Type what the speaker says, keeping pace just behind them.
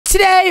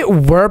today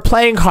we're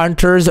playing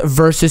Hunters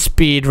versus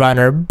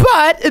Speedrunner,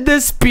 but the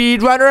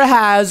Speedrunner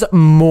has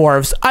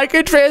morphs. I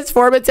can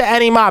transform into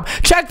any mob.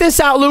 Check this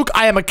out, Luke.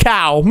 I am a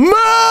cow.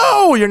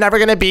 Moo! You're never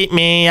gonna beat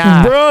me.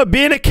 Bro,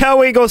 being a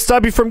cow ain't gonna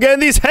stop you from getting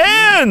these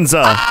hands.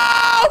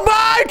 Oh,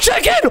 my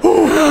chicken!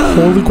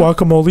 Holy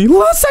guacamole.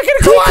 Last second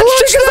clutch.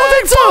 Chickens don't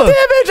take full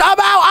damage. I'm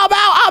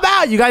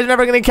out. You guys are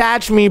never gonna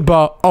catch me,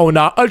 but oh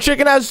no. A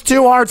chicken has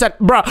 2 hearts and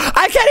bro,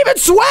 I can't even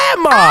swim.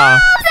 Oh, I'm right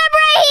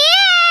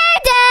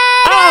here, Dad.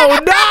 Oh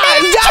no!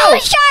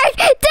 Shark,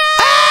 Dad.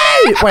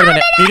 Hey! Wait a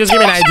minute. You just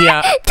give me an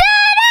idea.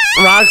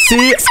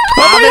 Roxy,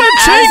 I'm an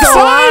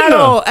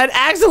axolotl. And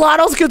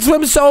axolotls can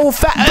swim so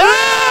fast.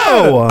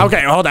 No!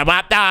 Okay, hold on.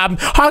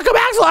 How come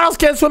axolotls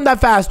can't swim that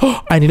fast?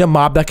 I need a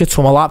mob that can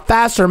swim a lot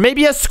faster.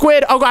 Maybe a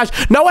squid. Oh gosh,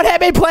 no one hit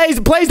me,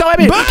 please. Please don't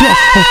hit me.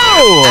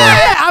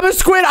 Hey, I'm a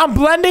squid. I'm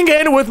blending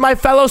in with my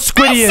fellow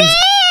squidians.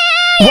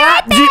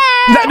 What? No.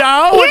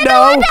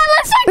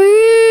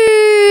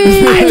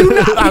 I do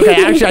not.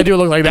 Okay, actually, I do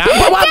look like that.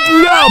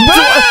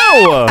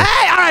 No.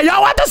 Hey, all right,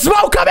 y'all want the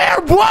smoke? Come here.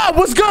 Whoa,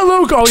 what's good,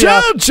 Luke? Oh,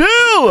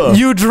 Chill.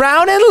 You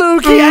drown in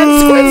Lukey and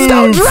squids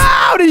don't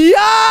drown.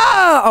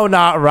 Yeah. Oh,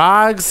 not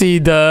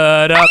Roxy.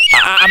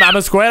 I'm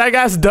a squid, I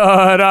guess.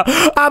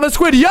 I'm a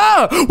squid.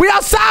 Yeah. We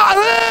outside.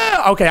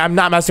 Okay, I'm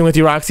not messing with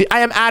you, Roxy.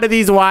 I am out of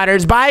these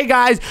waters. Bye,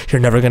 guys. You're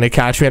never gonna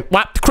catch me.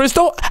 What?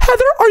 Crystal,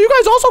 Heather, are you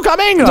guys also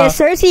coming? Yes,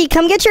 Cersei.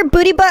 Come get your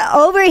booty butt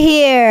over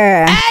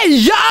here. Hey,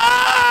 yo!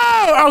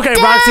 Okay,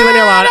 Roxy, leave me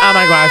alone. Oh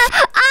my gosh.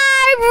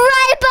 I'm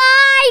right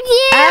behind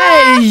you.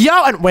 Hey,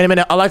 yo! And wait a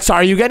minute, Alexa,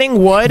 are you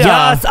getting wood?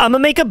 Yes, I'm gonna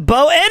make a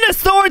bow and a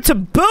sword to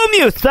boom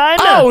you, son.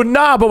 Oh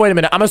no! But wait a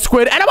minute, I'm a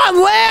squid and I'm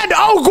on land.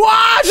 Oh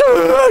gosh!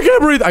 I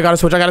can't breathe. I gotta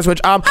switch.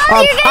 I'm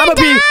a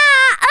bee.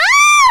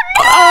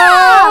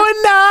 Oh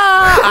no!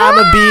 I'm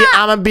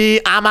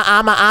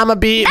a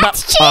bee.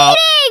 That's cheating.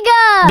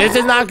 This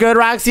is not good,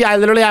 Roxy. I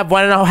literally have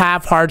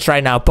 1.5 hearts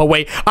right now. But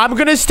wait, I'm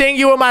gonna sting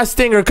you with my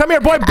stinger. Come here,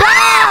 boy.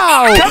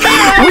 Bow! Come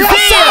here. We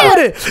outside with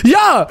it.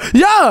 Yeah.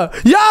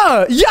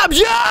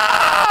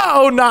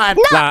 Oh, no.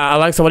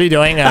 Alexa, what are you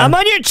doing? I'm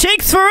on your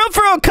cheeks for real.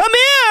 Come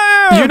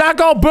here. You're not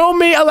gonna boom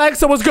me,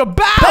 Alexa. What's good?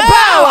 Bow.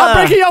 I'm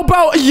breaking your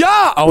bow.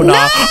 Yeah. Oh,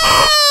 no.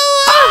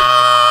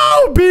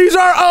 Bees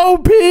are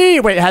OP.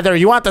 Wait, Heather,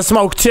 you want the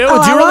smoke too?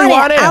 Oh, do you really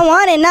want it? I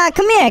want it. Nah,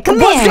 come here.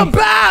 What's the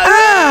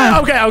bad?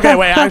 Okay,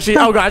 wait, actually,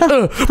 oh god.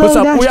 What's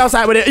up? We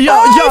outside with it. Yo,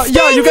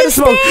 you get the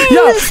smoke.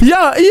 Yeah.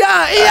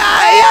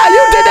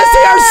 You did this to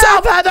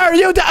yourself, Heather.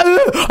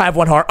 I have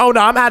 1 heart. Oh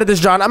no, I'm out of this,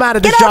 John. Get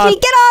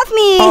off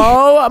me.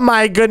 Oh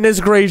my goodness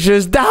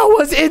gracious. That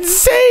was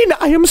insane.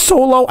 I am so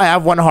low. I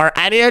have 1 heart.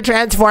 I need to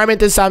transform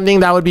into something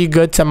that would be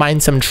good to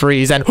mine some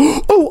trees. And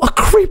oh, a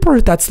creeper.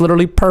 That's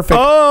literally perfect.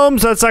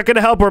 So that's not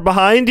gonna help. We're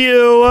behind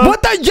you.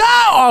 What the?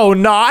 Oh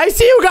no, I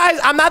see you guys.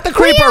 I'm not the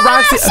creeper,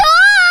 Roxy.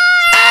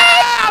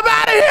 I'm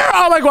out of here.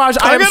 Oh my gosh,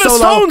 I got a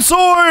stone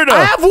sword.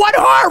 I have 1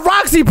 heart,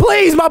 Roxy.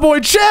 Please, my boy,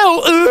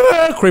 chill.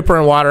 Creeper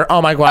in water.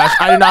 Oh my gosh,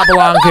 I do not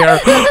belong here.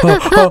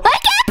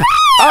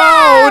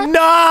 Oh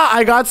no,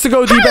 I got to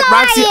go deep.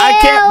 Roxy, I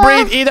can't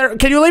breathe either.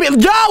 Can you leave me?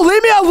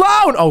 Leave me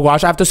alone. Oh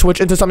gosh, I have to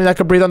switch into something that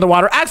can breathe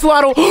underwater.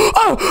 Axolotl.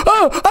 Oh,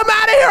 I'm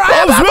out of here.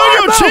 I have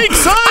your cheek,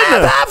 son.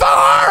 I have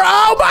heart.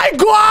 Oh my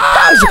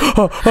gosh.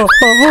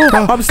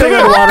 I'm staying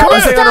underwater.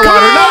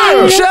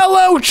 No,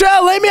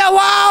 chill. Leave me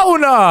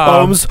alone.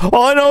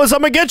 All I know is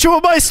I'm gonna get you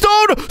with my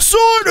stone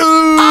sword.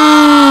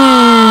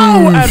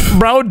 Oh, and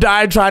bro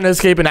died trying to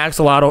escape an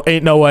axolotl.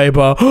 Ain't no way,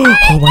 bro. Oh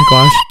my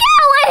gosh.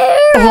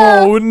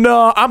 Oh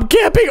no, I'm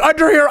camping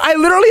under here. I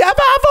literally have 1/2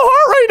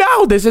 heart right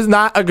now. This is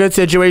not a good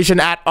situation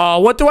at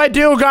all. What do I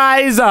do,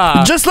 guys?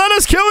 Just let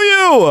us kill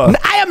you.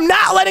 I am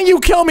not letting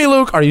you kill me,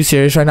 Luke. Are you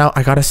serious right now?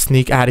 I gotta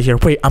sneak out of here.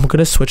 Wait, I'm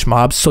gonna switch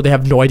mobs so they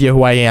have no idea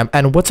who I am.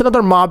 And what's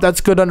another mob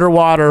that's good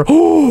underwater?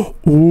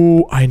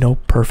 Ooh, I know.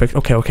 Perfect.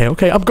 Okay.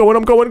 I'm going.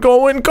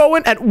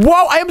 And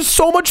whoa, I am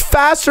so much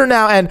faster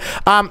now. And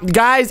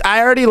guys,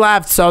 I already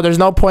left, so there's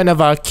no point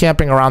of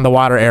camping around the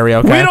water area.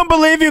 Okay. We don't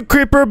believe you,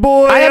 creeper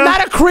boy. I am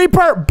not a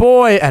creeper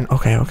boy. And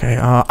okay.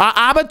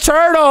 I'm a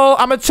turtle.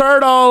 I'm a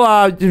turtle.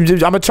 Wait, a turtle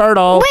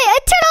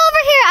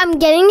over here. I'm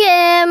getting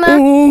him.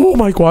 Oh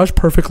my gosh,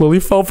 perfect. Lily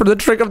fell for the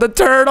trick of the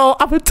turtle.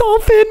 I'm a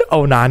dolphin.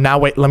 Oh nah, now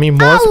wait, let me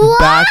morph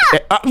back.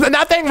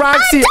 Nothing,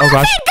 Roxy. Oh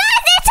gosh.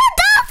 Guys, it's a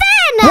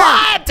dolphin.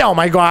 What? Oh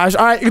my gosh.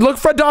 All right, look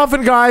for a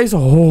dolphin, guys.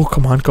 Oh,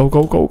 come on,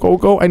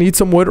 go. I need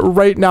some wood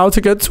right now to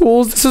get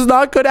tools. This is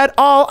not good at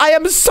all. I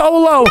am so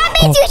low. That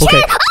means you should.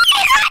 Oh,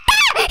 he's right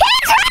there.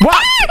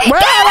 What?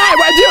 Where's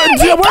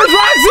Roxy?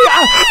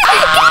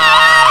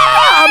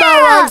 I'm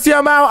out, Roxy.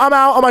 I'm out.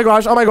 Oh my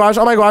gosh.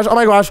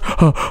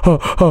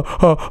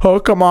 Oh,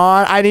 come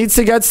on. I need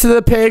to get to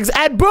the pigs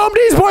and boom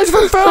these boys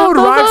for food,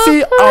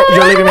 Roxy. Oh,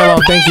 you're leaving me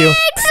alone. Thank you.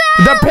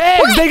 The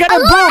pigs, they got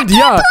boomed.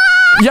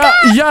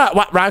 Yeah.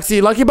 What,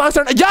 Roxy? Lucky Blocks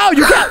are... Yo,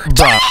 you can't...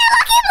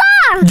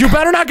 You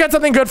better not get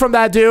something good from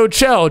that, dude.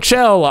 Chill.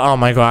 Oh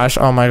my gosh.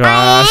 Chill with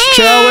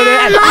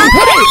it.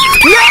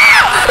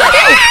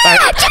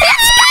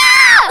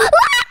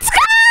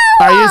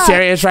 Are you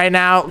serious right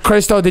now?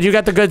 Crystal, did you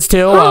get the goods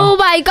too? Oh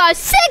my gosh,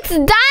 6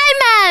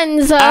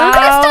 diamonds!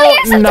 Crystal,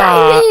 here's some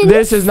diamonds!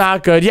 This is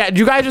not good. Yeah,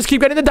 you guys just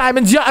keep getting the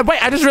diamonds. Yeah,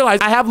 wait, I just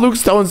realized I have Luke's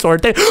stone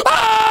sword. Guys,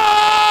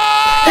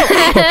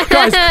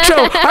 chill.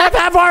 I have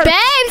half heart.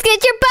 Babes,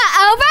 get your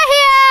butt over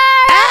here!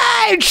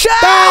 Hey, chill,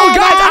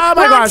 guys. Oh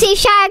my gosh. Roxy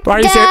Shark.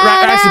 Are you serious?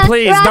 Roxy,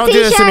 please don't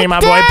do this to me, my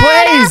boy.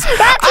 Please.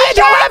 I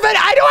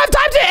don't have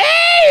time to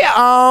eat.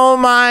 Oh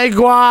my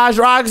gosh,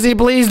 Roxy,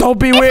 please don't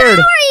be weird. If I were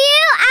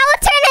you, I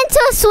would turn into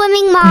a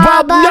swimming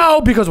mob. Well,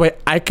 no, because wait,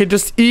 I could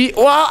just eat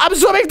while I'm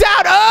swimming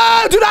down.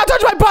 Oh, do not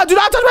touch my butt. Do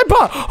not touch my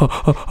butt.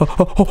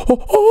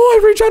 Oh, I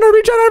reach on.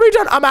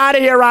 I'm out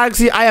of here,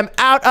 Roxy. I am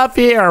out of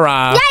here.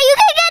 Yeah, you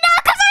can get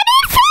out because I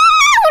need food.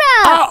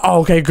 Oh,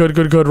 okay,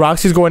 good.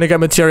 Roxy's going to get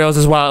materials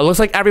as well. It looks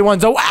like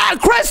everyone's.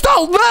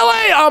 Crystal,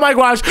 Lily. Oh my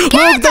gosh, Luke,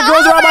 the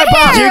girls are on my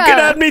butt. You can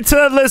add me to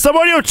that list. I'm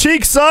on your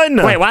cheek, son.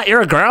 Wait, what?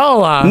 You're a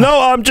girl?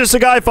 No, I'm just a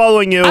guy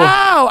following you.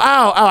 Oh,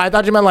 I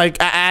thought you meant like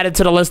added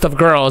to the list of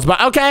girls.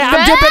 But okay,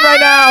 I'm dipping right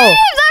now.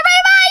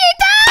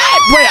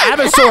 Wait, I have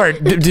a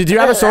sword. Did you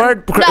have a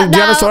sword? Do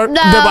you have a sword?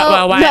 No.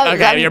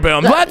 Okay, you're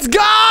boom. Let's go!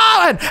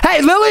 And,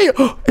 hey, Lily,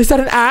 is that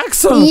an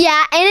axe?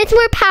 Yeah, and it's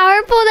more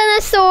powerful than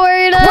a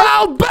sword.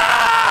 Bro,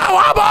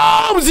 bow! I'm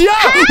arms! Yeah!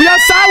 We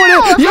outside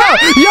with it! Yeah!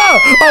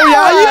 Oh,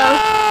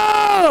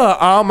 yeah!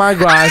 Oh, my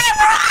gosh.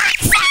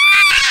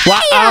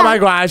 What? Oh, my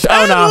gosh.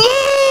 Oh, no.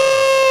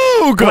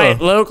 Luke.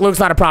 Wait, Luke's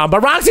not a problem,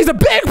 but Roxy's a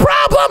big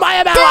problem! I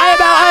am out!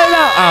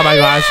 Oh, my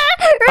gosh.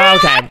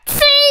 Okay.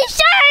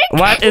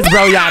 What is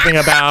bro yapping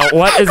about?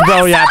 What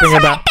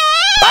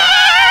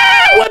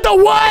the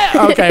what?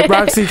 Okay,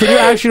 Roxy, can you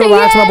actually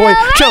relax, my boy?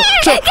 Chill.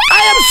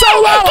 I am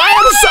so low.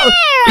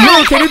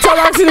 Luke, can you tell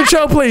Roxy to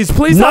chill, please?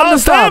 Please tell him to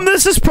stop.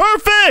 This is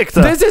perfect.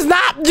 This is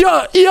not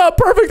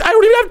perfect. I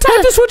don't even have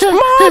time to switch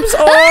moms.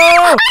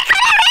 Oh.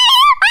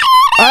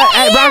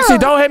 Hey, Roxy,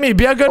 don't hit me.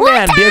 Be a good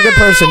man. Be a good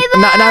person.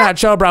 No,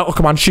 chill, bro. Oh,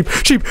 come on, sheep. No,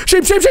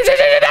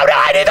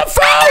 I need the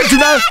food. Do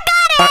not.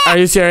 Are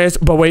you serious?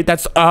 But wait,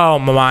 that's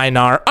my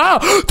nar.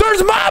 Oh,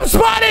 there's mob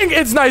spawning.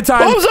 It's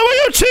nighttime. Mom's over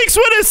your cheeks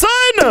with his son.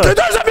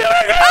 There's a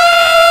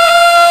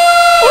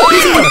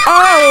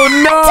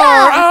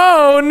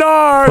Oh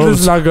no.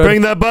 This is not good.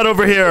 Bring that butt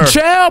over here.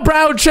 Chill,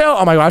 bro. Chill.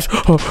 Oh my gosh. I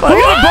got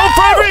a boat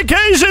for every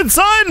occasion,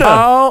 son.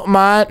 Oh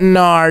my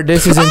nar.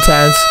 This is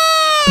intense.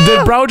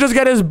 Did bro just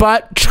get his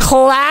butt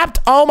clapped?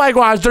 Oh my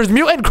gosh, there's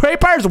mutant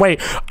creepers.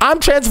 Wait, I'm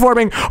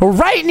transforming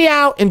right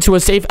now into a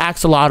safe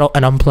axolotl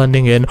and I'm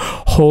blending in.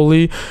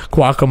 Holy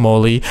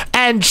guacamole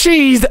and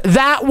cheese.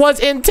 That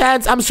was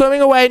intense. I'm swimming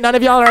away. None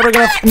of y'all are ever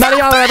gonna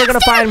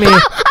find me. Oh,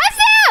 I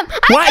see him.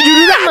 What? You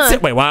do not see?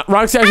 Wait, what?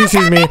 Roxy actually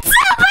sees me.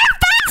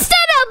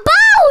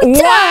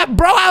 What?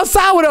 Bro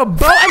outside with a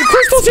boat and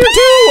Crystal's here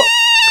too.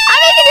 I'm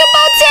making a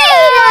boat too.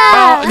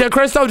 Yeah,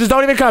 Crystal, just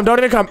don't even come. Oh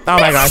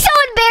my gosh. So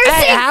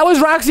embarrassing. Hey, how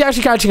is Roxy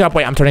actually catching up?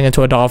 Wait, I'm turning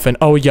into a dolphin.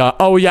 Oh yeah.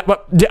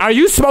 What? Are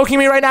you smoking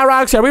me right now,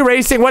 Roxy? Are we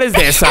racing? What is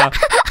this? I'm not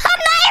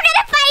even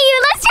gonna fight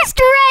you. Let's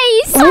just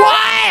race.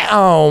 What?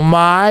 Oh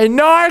my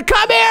nar.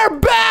 Come here.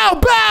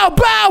 Bow.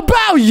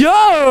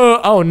 Yo.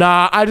 Oh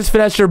nah. I just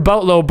finished your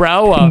boat, little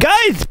bro.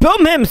 Guys,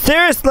 boom him.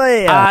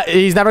 Seriously.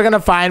 He's never gonna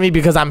find me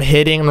because I'm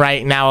hitting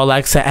right now,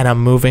 Alexa, and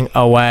I'm moving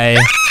away.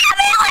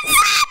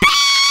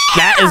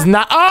 That is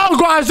not. Oh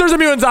gosh, there's a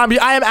mutant zombie.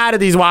 I am out of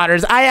these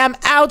waters.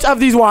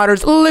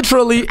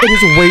 Literally, it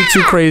is way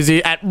too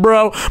crazy. And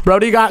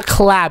Brody got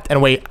clapped.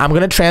 And wait, I'm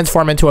gonna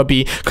transform into a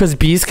bee because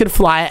bees could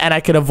fly and I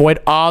could avoid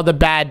all the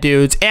bad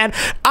dudes. And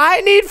I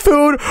need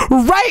food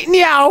right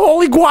now.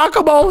 Holy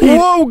guacamole!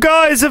 Whoa,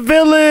 guys, a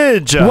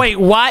village. Wait,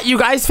 what? You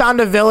guys found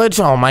a village?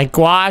 Oh my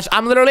gosh,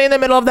 I'm literally in the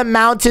middle of the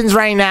mountains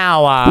right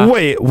now.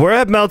 Wait, we're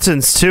at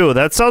mountains too.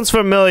 That sounds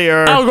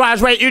familiar. Oh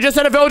gosh, wait, you just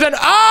said a village and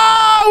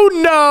oh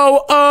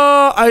no.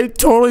 I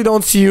totally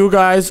don't see you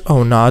guys.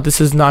 Oh no,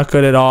 this is not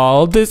good at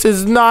all. But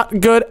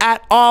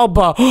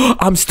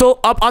I'm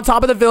still up on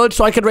top of the village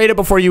so I can raid it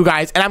before you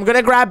guys. And I'm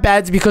gonna grab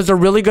beds because they're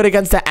really good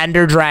against the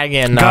Ender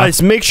Dragon.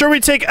 Guys, make sure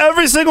we take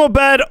every single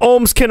bed.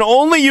 Ohms can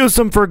only use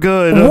them for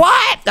good.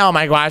 What? Oh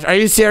my gosh, are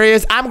you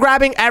serious? I'm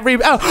grabbing every...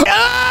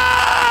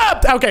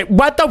 Okay,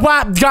 what?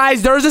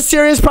 Guys, there's a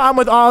serious problem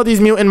with all these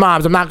mutant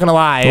mobs. I'm not gonna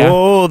lie.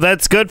 Oh,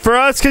 that's good for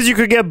us because you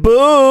could get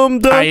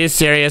boomed. Are you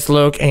serious,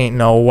 Luke? Ain't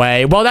no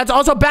way. Well, that's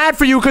also bad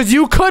for you because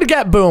you could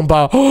get boomed.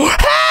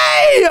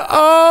 Hey!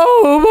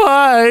 Oh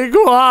my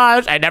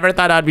gosh. I never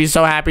thought I'd be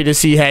so happy to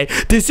see hay.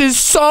 This is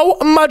so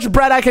much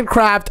bread I can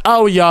craft.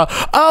 Oh yeah.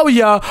 Oh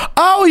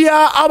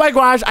my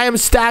gosh. I am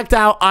stacked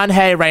out on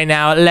hay right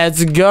now.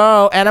 Let's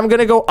go. And I'm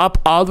gonna go up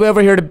all the way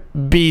over here to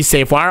be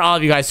safe. Why are all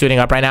of you guys suiting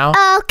up right now?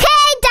 Okay,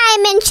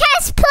 diamond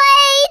chest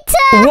plate.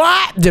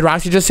 What? Did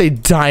Roxy just say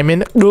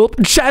diamond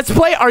chest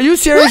plate? Are you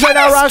serious right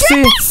now,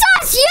 Roxy?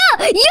 Sauce.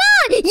 Yeah.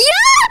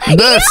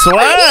 This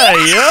way,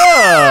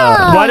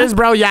 yeah. What is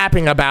bro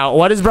yapping about?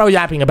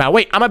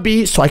 Wait, I'm a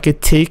bee so I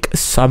could take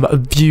some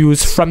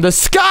views from the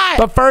sky.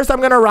 But first, I'm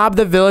gonna rob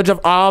the village of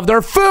all of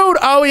their food.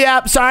 Oh,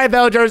 yeah. Sorry,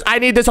 villagers. I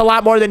need this a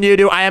lot more than you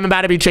do. I am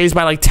about to be chased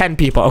by like 10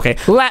 people. Okay,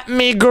 let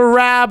me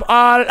grab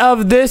all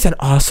of this. And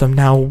awesome.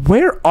 Now,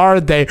 where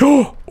are they?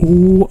 Oh,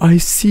 I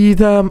see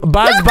them.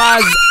 Buzz.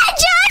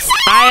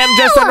 I am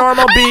just a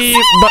normal bee.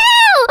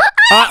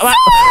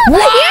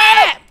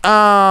 What?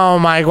 Oh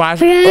my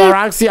gosh.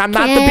 Roxy, I'm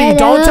not the bee.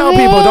 Don't tell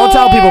people,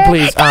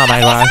 please. Oh my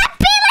gosh.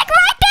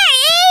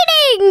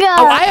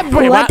 Oh, I am.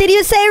 What did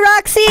you say,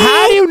 Roxy?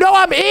 How do you know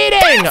I'm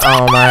eating?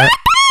 Oh my.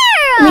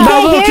 We No,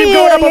 can't Lou, hear keep you.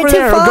 going up You're over too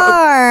there.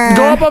 far.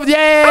 Go up.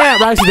 Yeah.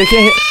 Roxy, they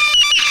can't hear.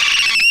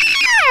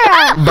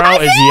 Bro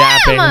is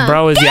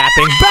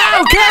yapping.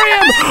 Bow, carry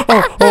him.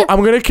 Oh,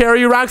 I'm gonna carry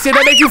you, Roxy, and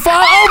then make you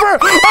fall over.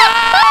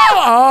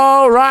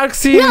 Oh,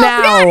 Roxy,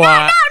 now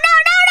what?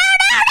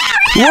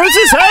 What's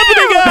this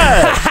happening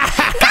at?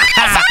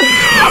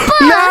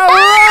 Now,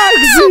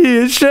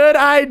 Roxy, should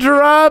I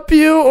drop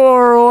you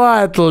or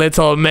what,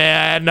 little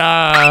man? Fire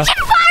on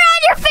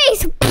your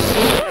face.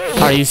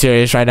 Are you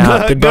serious right now?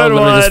 The Good bro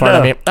literally just one. farted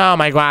at me. Oh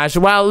my gosh.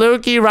 Well,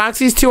 Lukey,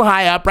 Roxy's too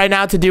high up right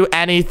now to do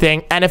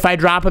anything. And if I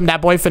drop him,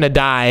 that boy finna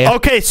die.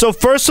 Okay, so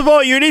first of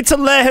all, you need to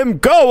let him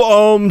go,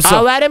 Ohms.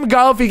 I'll let him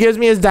go if he gives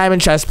me his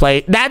diamond chest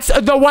plate. That's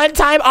the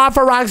one-time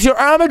offer, Roxy, or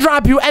I'm gonna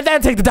drop you and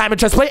then take the diamond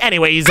chest plate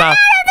anyways. Out of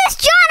this,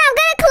 John. I'm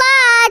gonna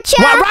clutch.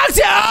 What,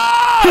 Roxy?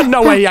 Oh!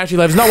 No way he actually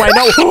lives. No way,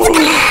 no.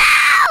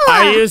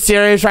 Are you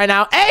serious right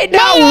now? Hey,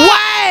 no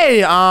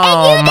way!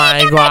 Oh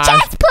my gosh.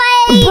 Chest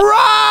plate.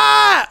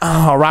 Bruh!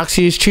 Oh,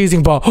 Roxy's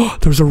cheesing ball.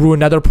 There's a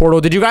ruined nether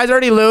portal. Did you guys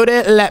already loot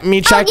it? Let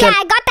me check Yeah, it.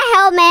 I got the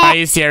helmet. Are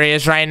you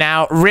serious right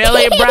now?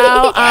 Really,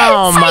 bro?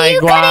 Oh so my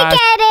you gosh. couldn't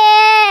get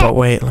it. But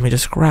wait, let me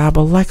just grab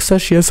Alexa.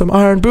 She has some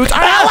iron boots. All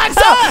right,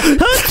 Alexa!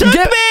 Who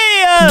took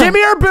me? Give me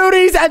your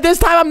booties, and this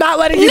time I'm not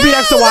letting you be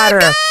next to water.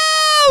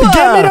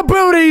 Give me the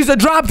booties.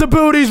 Drop the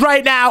booties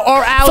right now,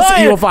 or else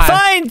you will find.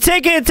 Fine,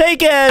 take it.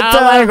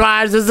 Oh my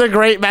gosh, this is a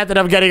great method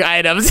of getting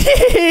items.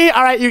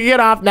 All right, you can get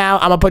off now.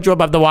 I'm gonna put you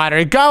above the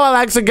water. Go,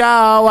 Alexa,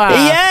 go.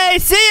 Yay,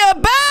 see ya,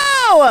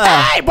 bow!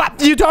 Hey,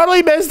 what? You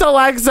totally missed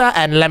Alexa.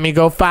 And let me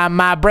go find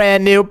my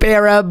brand new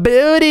pair of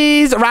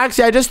booties.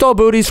 Roxy, I just stole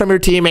booties from your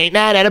teammate.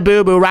 Nah,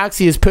 boo-boo.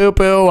 Roxy is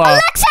poo-poo.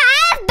 Alexa,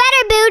 I have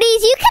better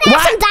booties. You can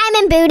have some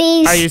diamond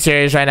booties. Are you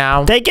serious right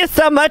now? Thank you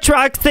so much,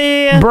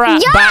 Roxy. Bruh,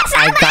 Yes, but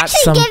I I'm got actually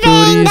some giving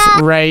booties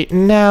the- right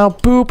now.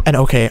 Boop. And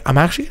okay, I'm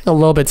actually getting a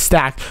little bit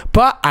stacked,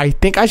 but I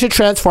think I should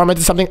transform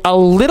into something a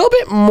little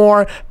bit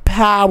more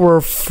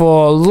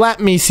powerful. Let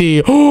me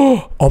see.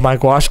 Oh my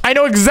gosh. I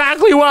know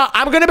exactly what.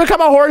 I'm going to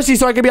become a horsey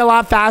so I can be a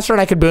lot faster and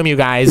I can boom you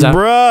guys.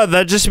 Bruh,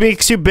 that just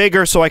makes you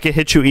bigger so I can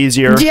hit you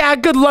easier. Yeah,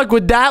 good luck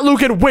with that,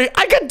 Luke. And wait,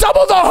 I can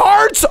double the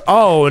hearts.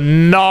 Oh,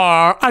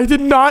 no. I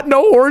did not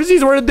know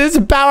horsies were this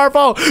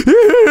powerful.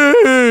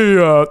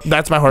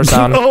 That's my horse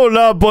sound. Oh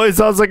no, boy,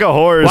 sounds like a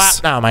horse.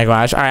 What? Oh my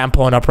gosh. All right, I'm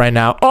pulling up right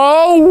now.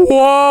 Oh,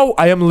 whoa.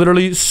 I am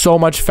literally so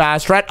much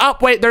faster. Right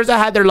up. Wait, there's a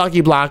heather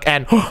lucky block.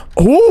 And,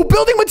 oh,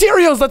 building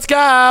materials. Let's go.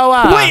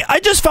 Wait, I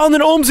just found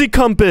an Ohmsy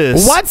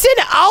compass. What's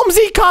an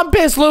Ohmsy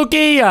compass,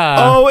 Lukey?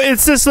 Oh,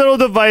 it's this little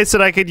device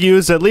that I could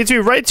use that leads me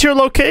right to your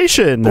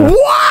location.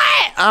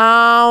 What?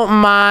 Oh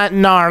my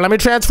nar. Let me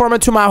transform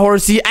into my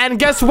horsey. And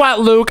guess what,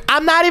 Luke?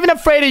 I'm not even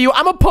afraid of you.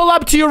 I'm gonna pull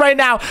up to you right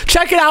now.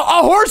 Check it out.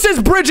 A horse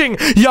is bridging.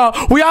 Yo,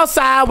 we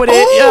outside with it.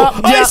 Oh,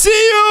 Yeah. I see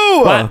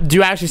you. What? Do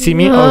you actually see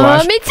me? Oh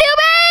gosh. Me too,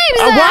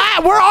 babes.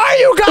 What? Where are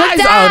you guys?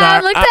 Look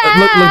down, look down.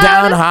 Look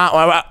down,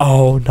 huh?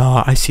 Oh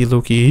no, I see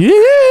Lukey.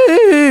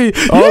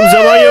 Ohms,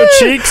 I'm on your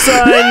cheek,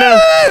 son.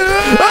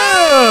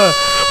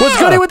 What's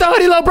good with the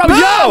hoodie, little bro?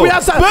 Yo, we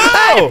outside.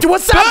 Bow! Hey,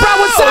 what's up, bro?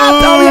 What's up?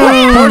 Bow! Oh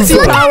yeah, horsey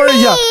Look at power.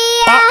 me. Yeah.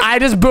 I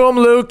just boomed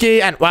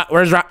Lukey, and what?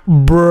 Where's Rock?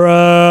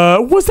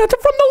 Bruh, was that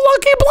from the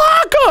Lucky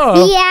Block?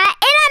 Yeah,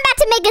 and I'm about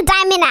to make a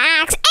diamond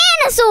axe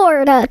and a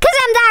sword, cause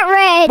I'm that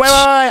rich. Wait.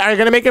 Are you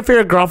gonna make it for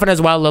your girlfriend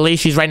as well, Lily?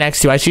 She's right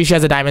next to you. She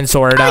has a diamond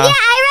sword. Yeah, I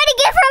already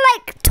give her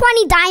like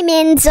 20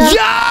 diamonds.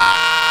 Yo!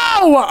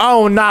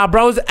 Oh, nah,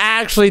 bro's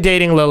actually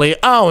dating Lily.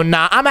 Oh,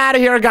 nah. I'm out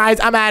of here, guys.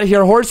 I'm out of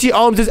here. Horsey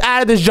Ohms is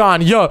out of this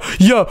John. Yo.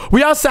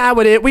 We outside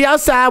with it.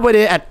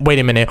 And wait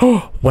a minute.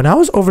 When I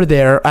was over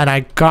there and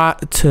I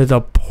got to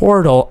the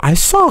portal, I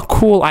saw a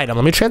cool item.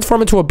 Let me transform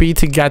into a bee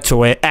to get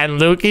to it.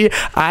 And Lukey,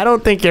 I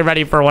don't think you're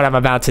ready for what I'm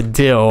about to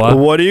do.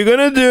 What are you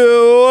gonna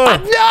do?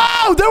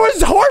 No! There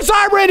was horse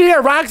armor in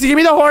here. Roxy, give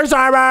me the horse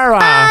armor.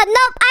 Nope,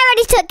 I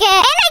already took it,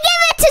 and I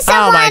gave it to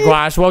someone. Oh my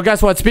gosh. Well,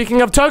 guess what?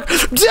 Speaking of took, come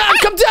down.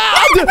 Come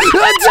here.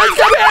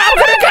 I'm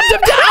gonna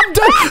come down.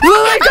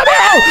 Lily, come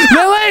here.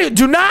 Lily,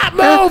 do not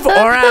move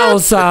or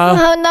else. No,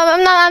 I'm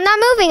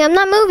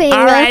not moving.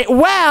 All right.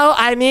 Well,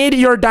 I need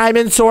your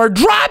diamond sword.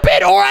 Drop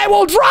it or I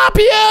will drop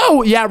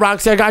you. Yeah,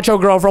 Roxy, I got your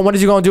girlfriend. What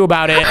is you gonna do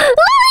about it? Lily,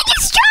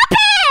 just drop it.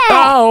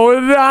 Oh,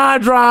 nah,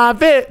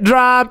 drop it. I'd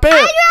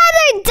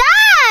rather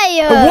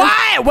die.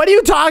 Why? What? What are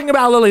you talking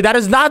about, Lily? That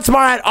is not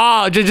smart at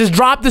all. Just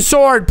drop the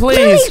sword, please.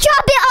 Please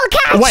drop it. I'll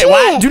catch it. Wait,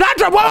 what? Do not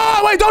drop.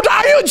 Whoa, wait, don't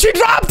drop. She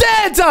dropped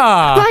it.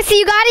 Roxy,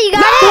 you got it. You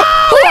got No! it.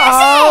 Where is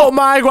it? Oh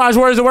my gosh,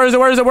 where is it? Oh, it's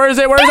right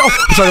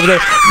over there.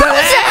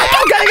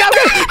 I'm getting.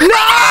 No!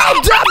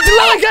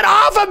 Lily, get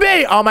off of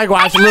me! Oh my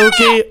gosh,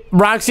 Lukey,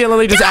 Roxy, and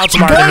Lily just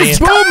outsmarted me.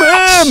 Boom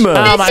him!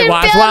 Oh my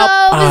gosh,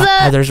 well,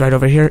 Heather's right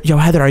over here. Yo,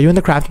 Heather, are you in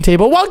the crafting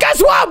table? Well,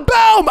 guess what?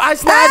 Boom! I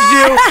snatched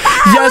you.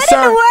 Yes, sir.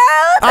 What in the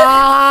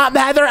world?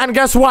 Heather, and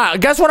guess what?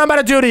 Guess what I'm about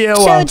to do to you?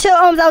 Chill,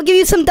 I'll give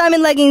you some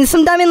diamond leggings.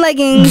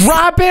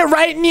 Drop it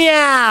right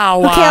now.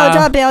 Okay,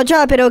 I'll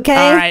drop it,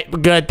 okay? All right,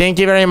 good. Thank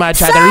you very much,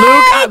 Heather.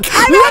 I'm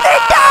gonna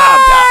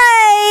die!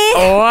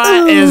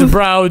 What is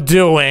bro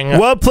doing?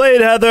 Well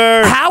played,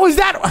 Heather. How is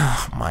that?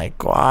 Oh my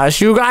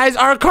gosh, you guys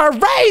are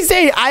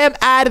crazy. I am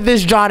out of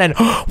this John. And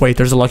wait,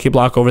 there's a lucky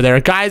block over there.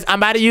 Guys, I'm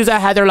about to use a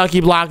Heather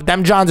lucky block.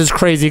 Them Johns is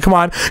crazy. Come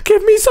on,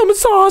 give me some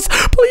sauce,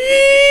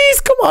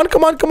 please. Come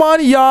on.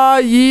 Yeah,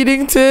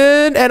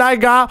 Yeatington. And I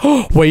got,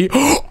 wait.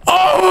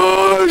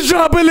 Oh, joy.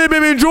 What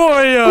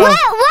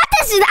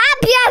does that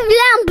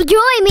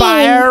joy mean?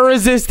 Fire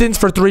resistance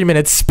for 3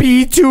 minutes.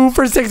 Speed 2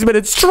 for 6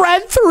 minutes.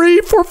 Strength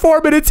 3 for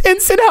 4 minutes.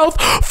 Instant health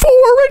 4.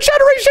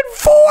 Regeneration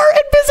 4.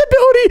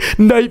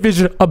 Invisibility. Night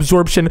vision.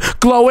 Absorption.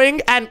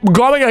 Glowing and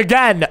glowing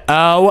again.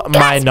 Oh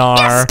my nar.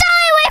 Just stay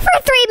away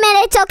for 3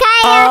 minutes,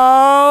 okay?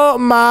 Oh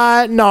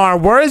my nar.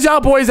 Where is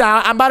y'all boys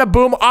out? I'm about to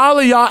boom all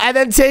of y'all and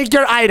then take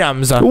your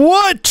items.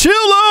 What? Chill,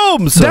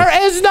 Ohms. There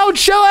is no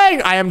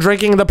chilling. I am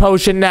drinking the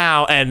potion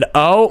now. And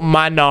oh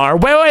my nar.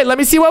 Wait. Let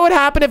me see what would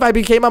happen if I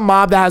became a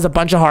mob that has a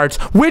bunch of hearts,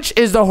 which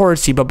is the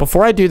horsey. But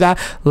before I do that,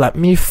 let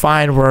me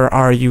find where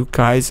are you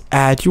guys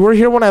at. You were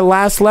here when I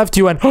last left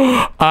you. And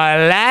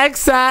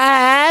Alexa,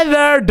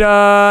 Heather,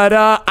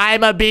 da-da.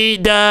 I'm a bee,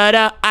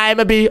 da-da. I'm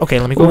a bee. Okay,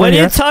 let me go over What are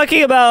here. you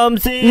talking about,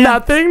 Ohmsy?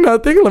 Nothing.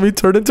 Let me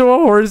turn into a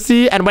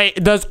horsey. And wait,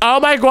 oh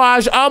my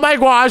gosh.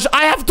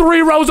 I have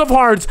 3 rows of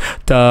hearts.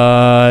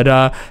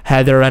 Da-da.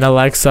 Heather and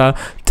Alexa.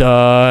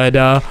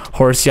 Da-da.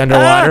 Horsey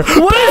underwater.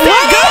 What is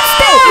that?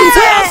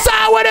 Yes,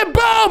 with it,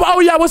 boom! Oh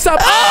yeah, what's up?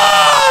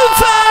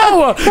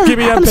 Oh, give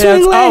me a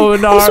pants. Oh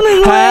no,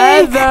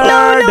 Heather,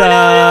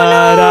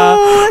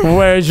 no.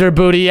 Where's your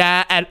booty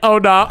at? And oh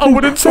no, a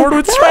wooden sword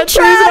with strength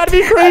 3 is about to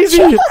be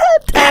crazy.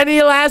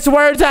 Any last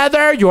words,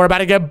 Heather? You're about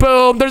to get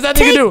boomed. There's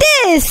nothing you can do.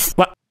 Take this!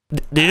 What?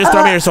 Did you just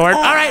throw me your sword?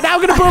 All right, now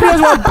I'm gonna boom you as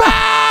well.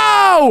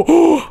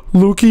 Bow!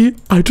 Lukey,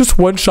 I just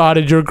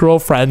one-shotted your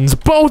girlfriends,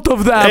 both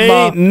of them.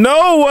 Ain't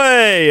no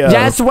way.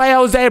 Yes way,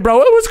 Jose, bro.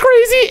 It was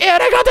crazy,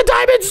 and I got the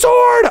diamond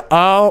sword.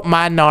 Oh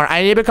my nar!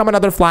 I need to become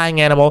another flying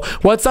animal.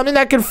 What's something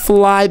that can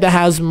fly that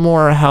has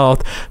more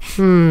health?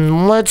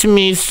 Let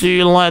me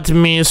see.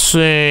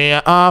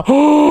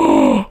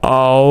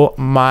 Oh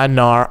my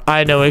nar!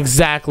 I know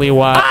exactly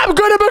what. I'm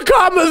gonna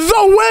become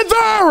the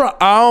Wither.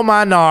 Oh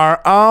my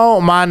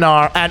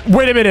nar! And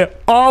wait a minute.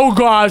 Oh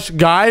gosh,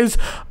 guys,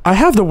 I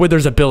have the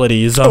Wither's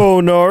abilities. Oh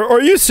no,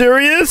 are you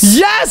serious?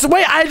 Yes!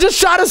 Wait, I just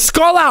shot a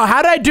skull out.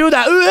 How did I do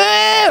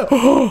that?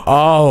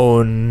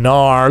 Oh,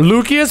 nar.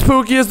 Lucius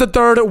Pookius the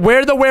third.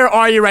 Where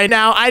are you right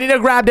now? I need to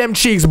grab them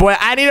cheeks, boy.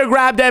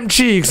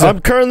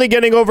 I'm currently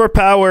getting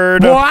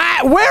overpowered.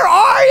 What? Where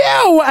are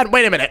you? And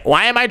wait a minute.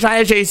 Why am I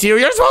trying to chase you?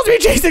 You're supposed to be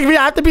chasing me.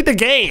 I have to beat the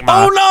game.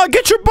 Oh no,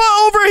 get your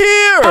butt over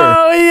here.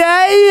 Oh,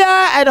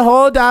 yeah. And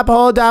hold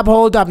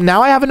up.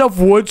 Now I have enough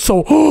wood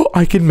so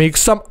I can make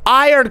some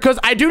iron because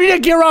I do need to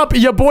gear up.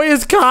 Your boy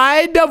is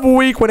kind of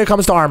weak when it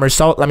comes to armor.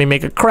 So let me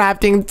make a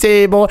crafting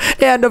table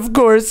and of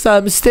course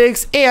some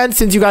sticks. And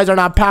since you guys are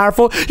not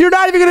powerful, you're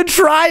not even going to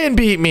try and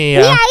beat me.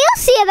 Yeah, you'll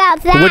see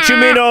about that. What you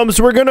mean, Ohms?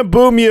 We're gonna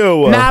boom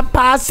you. Not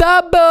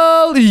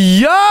possible.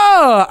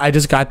 Yeah. I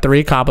just got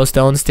 3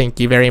 cobblestones. Thank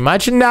you very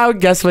much. And now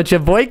guess what? Your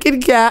boy can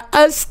get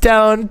a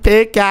stone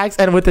pickaxe.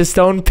 And with the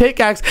stone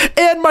pickaxe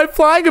and my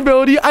flying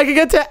ability, I can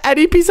get to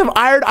any piece of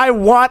iron I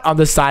want on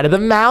the side of the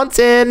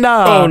mountain.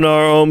 Oh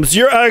no, Ohms.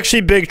 You're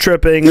actually big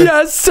tripping.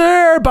 Yes,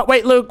 sir. But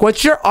wait, Luke,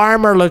 what's your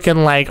armor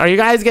looking like? Are you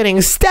guys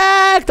getting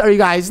stacked? Are you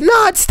guys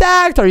not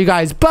stacked? Are you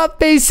guys butt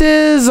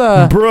faces?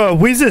 Bruh,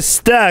 we just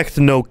stacked,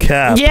 no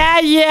cap.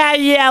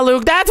 Yeah,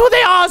 Luke. That's what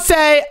they all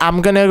say.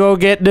 I'm gonna go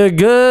get the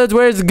goods.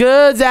 Where's the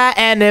goods at?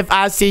 And if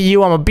I see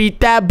you, I'm gonna beat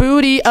that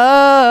booty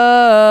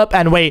up.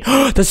 And wait,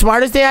 the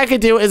smartest thing I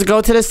could do is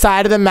go to the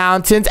side of the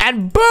mountains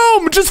and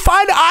boom, just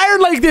find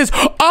iron like this.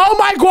 Oh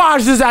my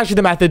gosh, this is actually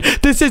the method.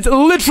 This is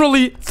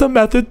literally the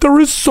method. There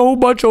is so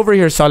much over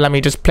here. So let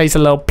me just place a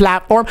little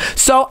platform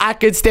so I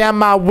could stand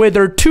my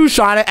Wither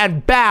 2-shot it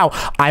and bow.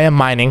 I am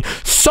mining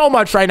so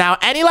much right now.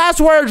 Any last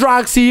words,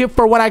 Roxy,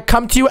 for when I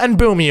come to you and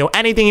boom you?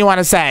 Anything you want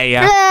to say?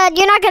 You're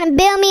not gonna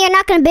bill me. You're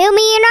not gonna bill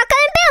me. You're not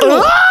gonna bill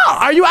me.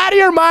 Are you out of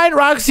your mind,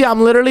 Roxy?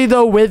 I'm literally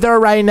the Wither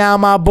right now,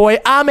 my boy.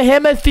 I'm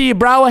Himothy,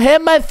 bro.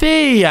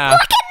 Himothy.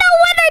 Look at the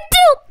Wither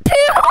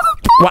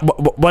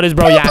do. What is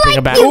bro yapping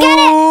about? You get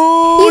it?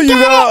 you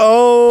got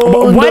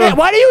owned.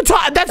 What are you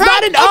talking? That's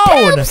not an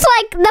own. Poops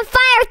like the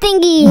fire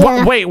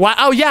thingy. Wait, what?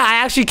 Oh, yeah, I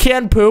actually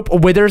can poop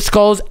wither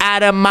skulls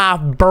out of my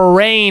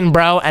brain,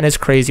 bro. And it's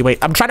crazy. Wait,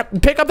 I'm trying to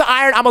pick up the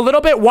iron. I'm a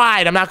little bit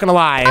wide. I'm not going to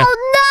lie. Oh,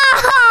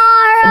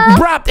 no.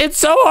 Bruh, it's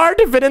so hard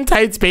to fit in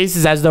tight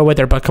spaces as the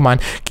wither. But come on,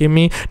 give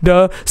me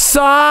the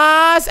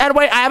sauce. And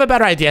wait, I have a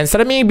better idea.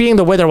 Instead of me being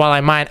the wither while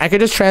I mine, I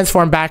could just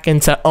transform back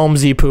into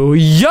Omzy Poo.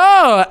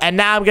 Yo! And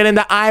now I'm getting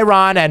the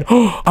iron. And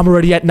I'm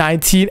already at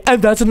 19.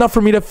 And that's enough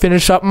for me to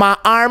finish up my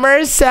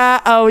armor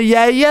set. Oh,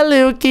 yeah,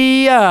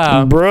 Lukey.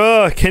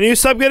 Bruh, can you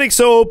stop getting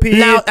so OP?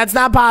 No, that's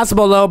not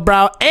possible, though,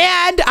 bro.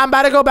 And I'm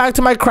about to go back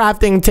to my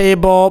crafting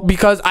table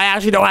because I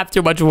actually don't have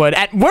too much wood.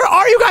 And where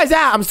are you guys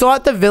at? I'm still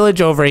at the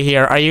village over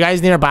here. Are you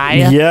guys nearby?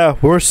 Yeah,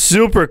 we're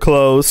super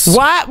close.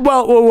 What?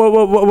 Well,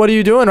 what are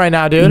you doing right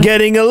now, dude?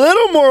 Getting a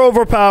little more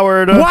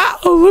overpowered.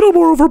 What? A little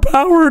more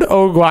overpowered?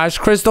 Oh, gosh.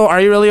 Crystal, are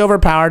you really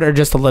overpowered or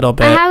just a little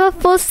bit? I have a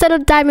full set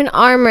of diamond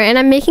armor, and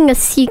I'm making a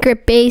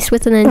secret base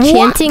with an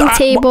enchanting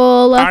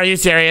table. Are you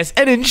serious?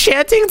 An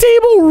enchanting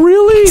table?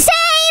 Really? Same!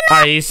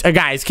 Are you,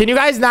 guys, can you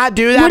guys not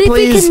do that, what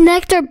please? if we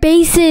connect our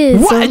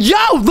bases? What? Yo,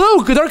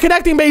 Luke, they're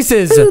connecting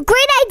bases. Ooh,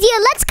 great idea.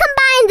 Let's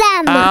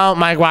combine them. Oh,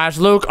 my gosh.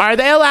 Luke, are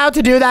they allowed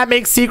to do that?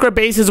 Make secret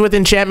bases with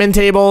enchantment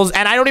tables?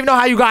 And I don't even know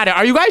how you got it.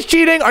 Are you guys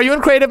cheating? Are you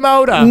in creative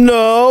mode?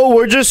 No,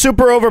 we're just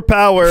super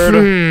overpowered.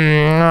 All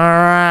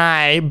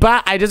right.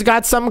 But I just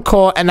got some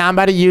coal, and now I'm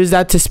about to use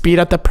that to speed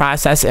up the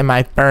process in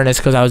my furnace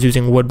because I was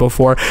using wood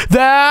before.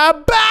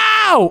 The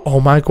bow! Oh,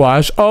 my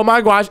gosh. Oh,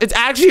 my gosh. It's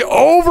actually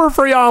over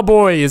for y'all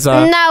boys.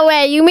 No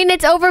way. You mean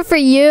it's over for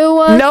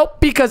you? Nope,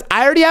 because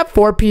I already have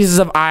 4 pieces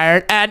of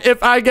iron, and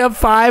if I get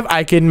 5,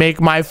 I can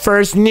make my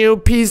first new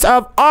piece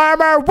of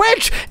armor,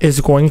 which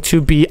is going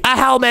to be a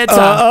helmet.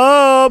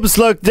 Oops,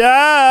 look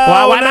down.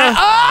 Why am I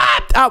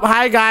up? Oh,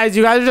 hi, guys.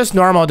 You guys are just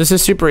normal. This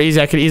is super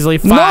easy. I could easily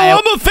file.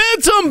 No, I'm a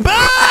phantom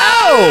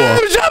bow.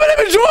 Jump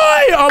and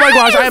enjoy. Oh, my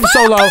gosh. I am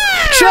so low.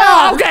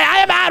 Chill. Okay, I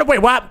am out. Wait,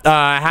 what?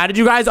 How did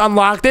you guys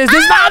unlock this?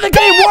 This is not how the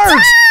game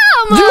works.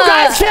 You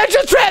guys can't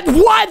just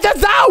what?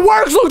 That's not how it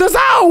works. Look, that's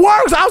not how it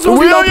works. I was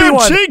supposed to be the OP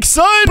one. Cheek,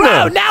 son.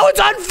 Bro, now it's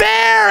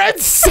unfair.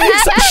 It's 6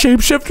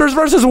 shapeshifters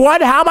versus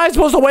 1. How am I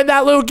supposed to win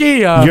that, Lukey?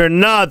 You're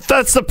not.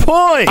 That's the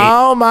point.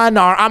 Oh, my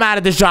nar. I'm out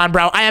of this, John,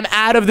 bro. I am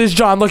out of this,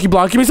 John. Lucky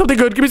Block. Give me something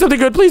good. Give me something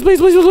good. Please, please,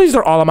 please, please.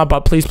 They're all on my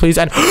butt. Please, please.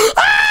 And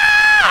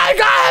I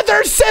got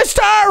their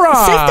sister.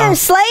 Sister,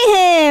 slay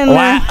him.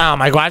 What? Oh,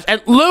 my gosh.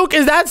 And Luke,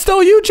 is that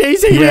still you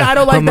chasing me? I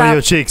don't like that.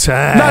 Your cheeks.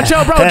 No,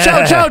 chill, bro.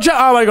 Chill.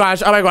 Oh, my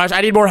gosh. Oh, my gosh.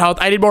 I need more health.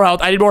 I need more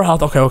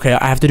health. Okay.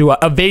 I have to do an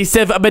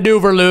evasive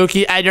maneuver,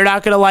 Lukey, and you're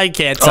not going to like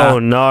it. Oh,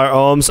 no,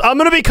 Ohms. I'm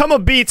going to become a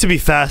bee to be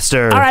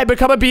faster. All right,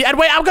 become a bee. And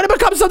wait, I'm going to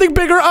become something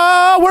bigger.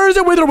 Where is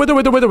it? Wither.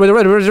 Where's the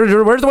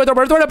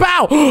wither?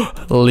 Bow.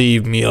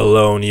 Leave me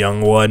alone,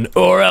 young one,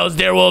 or else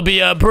there will be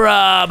a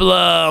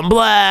problem.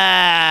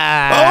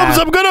 Blah. Ohms,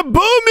 I'm going to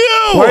boom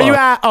you. Where are you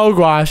at? Oh,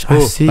 gosh. I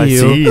see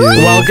you.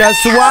 Well,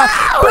 guess what?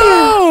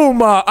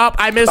 Boom. Up.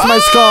 I missed my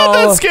skull.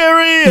 That's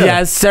scary.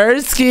 Yes, sir.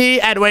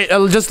 Ski. And wait,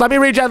 just let me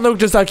regen, Luke.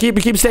 Just keep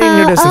staying in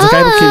your distance,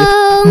 okay?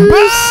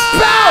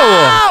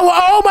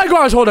 Oh my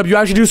gosh, hold up. You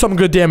actually do some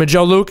good damage,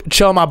 yo, Luke.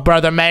 Chill, my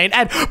brother, man.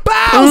 And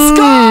bow,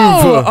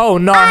 skull. Oh,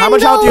 no. How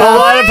much health do you have? A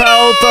lot of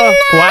health.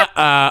 What?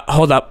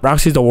 Hold up.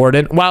 Roxy's the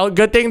warden. Well,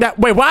 good thing that...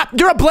 Wait, what?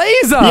 You're a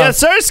blazer. Yes,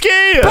 sir,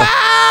 Ski.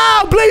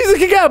 Bow! Blazer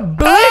can get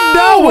blink.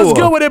 No, what's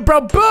good with it,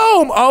 bro?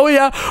 Boom. Oh,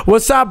 yeah.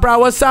 What's up,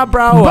 bro?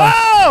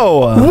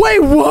 Bow. Wait,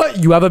 what?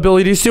 You have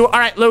abilities too? All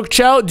right, Luke,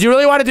 chill. Do you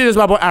really want to do this,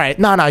 my boy? All right.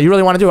 No, you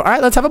really want to do it. All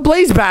right, let's have a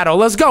blaze battle.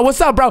 Let's go.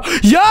 What's up, bro?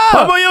 Yo!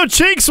 How about your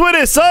cheeks with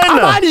it, son?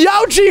 I'm on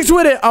yo cheeks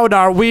with it. Oh,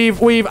 no.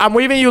 I'm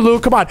weaving you,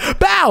 Luke. Come on.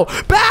 Bow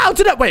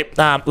to the... Wait,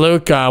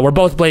 Luke, we're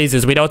both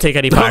blazes. We don't take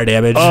any fire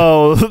damage.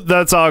 Oh,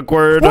 that's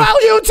awkward.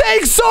 Well, you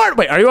take sword.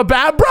 Wait, are you a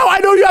bad bro? I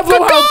know you have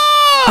low health.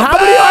 How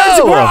many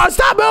hearts? Oh,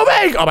 stop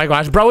moving. Oh, my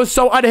gosh. Bro is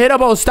so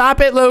unhittable. Stop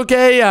it, Luke.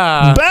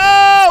 Bow.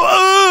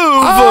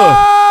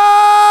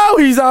 Oh,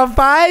 he's on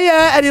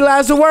fire. Any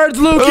last words,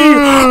 Lukey?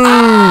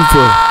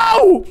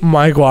 Oh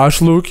my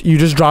gosh, Luke, you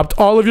just dropped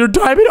all of your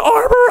diamond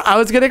armor. I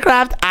was gonna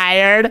craft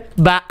iron,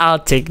 but I'll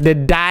take the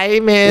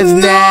diamonds.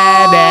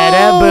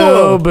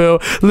 Boo boo.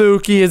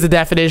 Lukey is the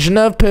definition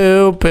of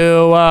poo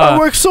poo. I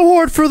worked so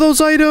hard for those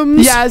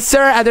items. Yes,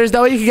 sir. And there's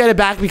no way you can get it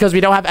back because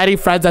we don't have any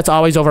friends that's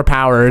always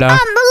overpowered.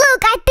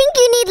 Luke, I think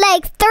you need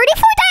like 34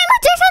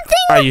 diamonds or something.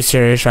 Are you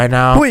serious right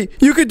now? Wait,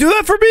 you could do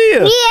that for me?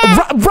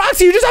 Yeah.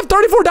 Roxy, you just have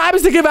 34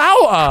 diamonds to give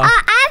out. I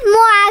have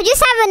more. I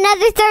just have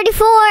another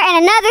 34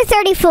 and another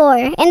 34,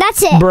 and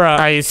that's it. Bruh,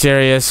 are you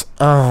serious?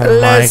 Oh,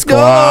 let's go.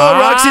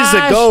 Roxy's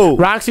the go.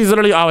 Roxy's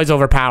literally always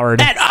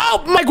overpowered. And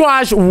oh my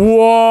gosh.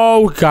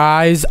 Whoa,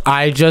 guys.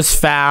 I just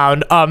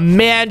found a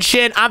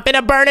mansion. I'm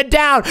finna burn it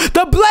down.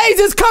 The blaze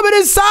is coming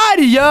inside.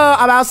 Yeah,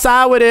 I'm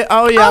outside with it.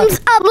 Oh, yeah. Look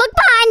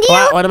behind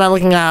you. What am I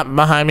looking at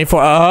behind me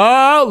for?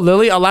 Oh,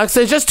 Lily,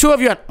 Alexa, it's just 2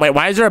 of you. Wait,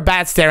 why is there a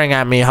bat staring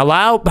at me?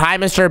 Hello? Hi,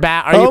 Mr.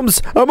 Bat. Are you...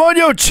 I'm on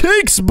your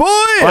cheeks, boy.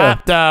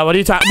 What are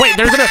you talking... Wait,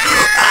 there's an...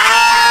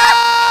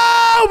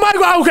 Oh my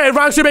god. Okay,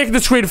 Roxy making the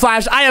screen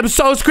flash. I am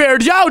so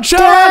scared. Yo, chill,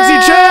 Roxy,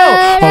 chill.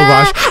 Oh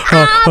gosh.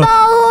 Oh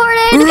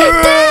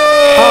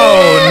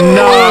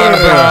no,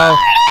 bro.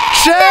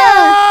 Chill.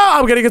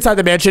 I'm getting inside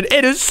the mansion.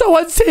 It is so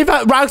unsafe.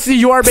 Roxy,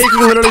 you are making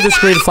literally the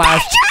screen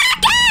flash.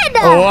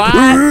 What?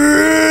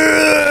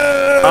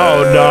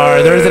 Oh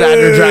no, there's an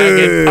ender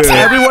dragon.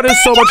 Everyone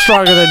is so much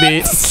stronger than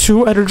me.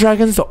 2 ender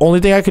dragons. The only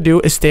thing I could do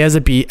is stay as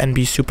a bee and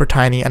be super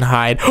tiny and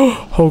hide.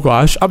 Oh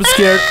gosh, I'm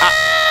scared.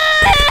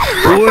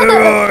 Where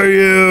are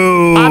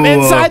you? I'm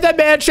inside the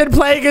mansion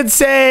playing it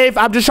safe.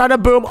 I'm just trying to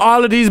boom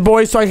all of these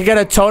boys so I can get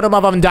a totem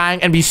of them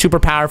dying and be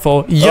super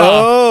powerful. Yo.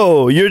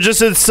 Oh, you're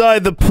just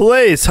inside the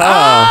place,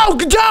 huh? Oh,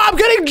 I'm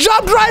getting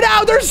jumped right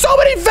now. There's so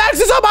many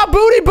vexes on my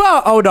booty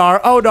butt. Oh,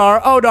 dar. Oh,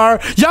 dar. Oh, dar.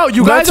 Yo,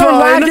 you guys are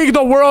lagging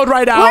the world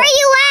right now. Where are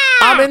you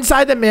at? I'm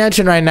inside the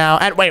mansion right now.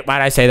 And wait, why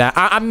did I say that?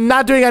 I'm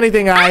not doing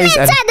anything, guys.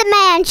 I'm inside the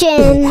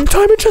mansion.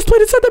 Diamond chest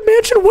plate inside the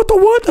mansion. What the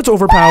what? That's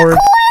overpowered.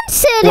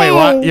 Coincidence. Wait,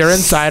 what? You're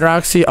inside,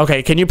 Roxy?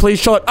 Okay, can you please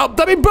show it? Oh,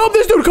 let me boom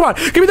this dude. Come on.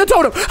 Give me the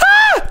totem.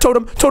 Ah!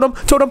 Totem.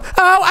 Ow,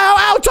 ow,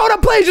 ow.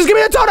 Totem, please. Just give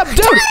me the totem.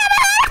 Dude.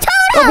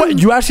 Oh, what?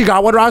 You actually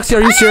got one, Roxy?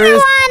 Are you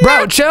serious?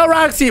 Bro, chill,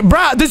 Roxy.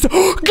 Bro, this...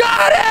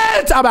 Got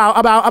it! I'm out.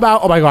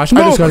 Oh, my gosh.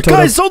 No, I just got a totem.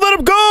 guys, don't let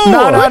him go!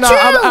 No. I'm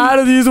out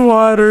of these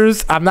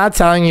waters. I'm not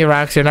telling you,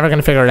 Roxy. You're never going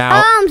to figure it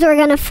out. We're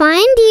going to find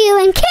you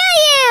and kill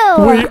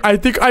you. Wait, I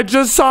think I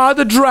just saw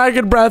the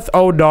dragon breath.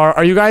 Oh, no.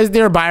 Are you guys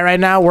nearby right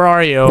now? Where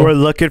are you? We're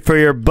looking for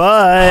your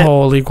butt.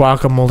 Holy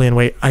guacamole. And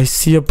wait, I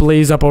see a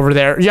blaze up over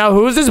there. Yo,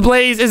 who's this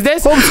blaze? Is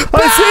this? I see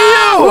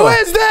you! Who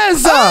is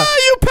this?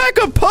 You pack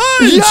a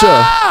punch!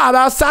 Yeah, I'm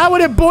outside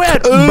with it, boy.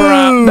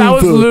 Bro, that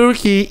was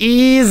Lukey.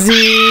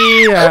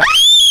 Easy.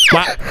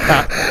 What?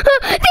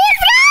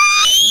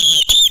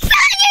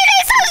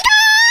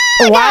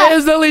 Why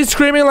is Lily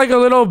screaming like a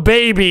little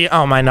baby?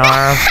 Oh, my nar.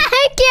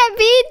 I can't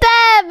beat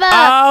them.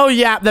 Oh,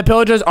 yeah. The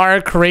pillagers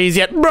are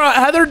crazy. Bro,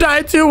 Heather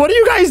died too. What are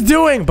you guys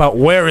doing? But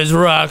where is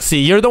Roxy?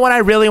 You're the one I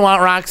really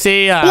want,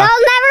 Roxy. You'll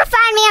never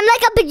find me. I'm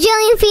like a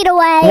bajillion feet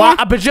away. What?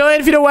 A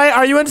bajillion feet away?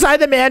 Are you inside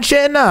the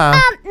mansion? No.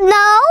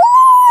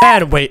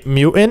 And wait,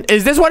 mutant?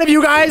 Is this one of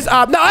you guys?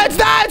 No, it's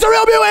not. It's a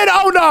real mutant.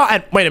 Oh, no.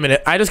 And wait a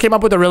minute. I just came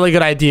up with a really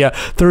good idea.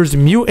 There's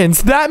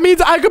mutants. That means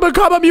I could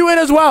become a mutant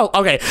as well.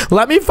 Okay,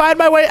 let me find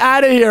my way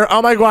out of here.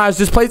 Oh, my gosh.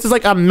 This place is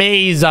like a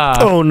maze.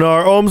 Oh, no,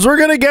 Ohms. We're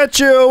going to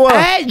get you.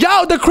 Hey,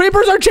 yo, the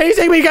creepers are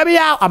chasing me. Get me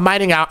out. I'm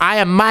mining out. I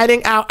am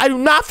mining out. I do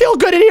not feel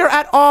good in here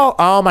at all.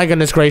 Oh, my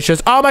goodness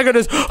gracious. Oh, my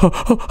goodness.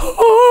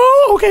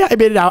 Oh, okay. I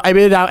made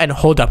it out. And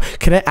hold up.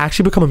 Can I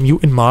actually become a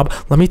mutant mob?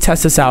 Let me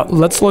test this out.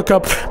 Let's look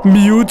up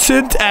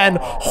mutant. And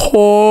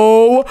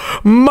oh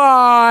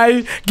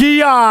my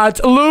god,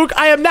 Luke,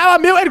 I am now a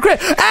mutant crit.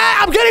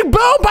 I'm getting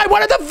boomed by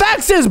one of the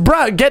Vexes.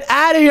 Bro, get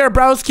out of here,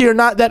 broski. You're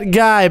not that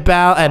guy,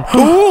 pal. And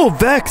ooh,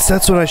 Vex,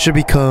 that's what I should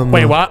become.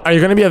 Wait, what? Are you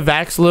gonna be a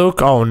Vex,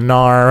 Luke? Oh,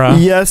 Nara.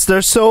 Yes,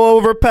 they're so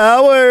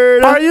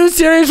overpowered. Are you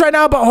serious right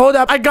now? But hold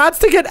up. I got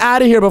to get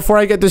out of here before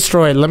I get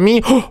destroyed. Let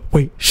me...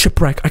 Wait,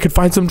 shipwreck. I could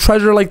find some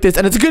treasure like this,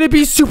 and it's gonna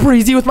be super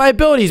easy with my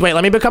abilities. Wait,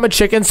 let me become a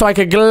chicken so I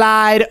could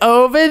glide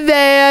over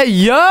there.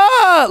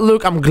 Yeah,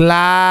 Luke, I'm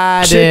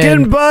gliding.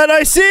 Chicken butt,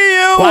 I see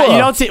you. What? You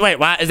don't see... Wait,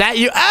 what? Is that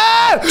you?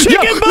 Ah!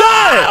 Chicken butt!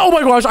 No! Oh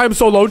my gosh, I'm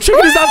so low.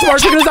 Chicken is not smart.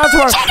 Chicken is not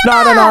smart.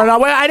 No.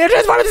 Wait, I need to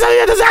transform into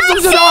something.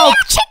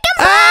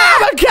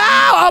 I'm a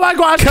cow! Oh my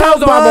gosh,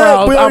 cows are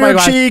world. Oh my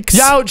gosh. Cheeks.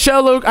 Yo,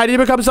 chill, Luke. I need to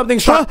become something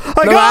strong.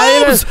 I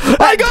got arms!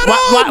 I got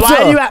arms! Why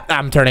are you at...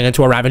 I'm turning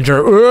into a Ravager.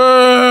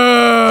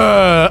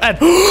 And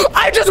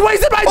I just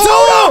wasted my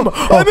totem!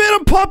 I made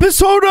him pop his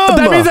totem!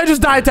 That means I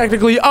just died,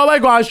 technically. Oh my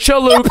gosh,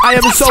 chill, Luke. I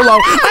am so low.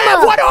 I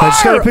have one arm! I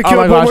just gotta pick you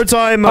up one more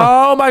time.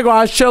 Oh my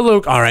gosh, chill,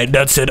 Luke. All right,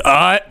 that's it.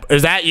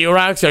 Is that you,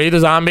 Roxy? Are you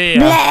the zombie?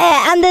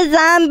 I'm the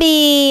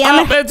zombie.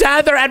 It's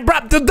Heather and bro.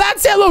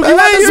 That's it, Luke.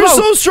 You're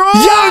so strong!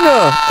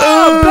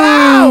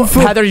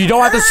 Heather, you don't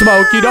want the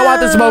smoke. You don't want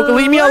the smoke.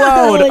 Leave me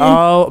alone.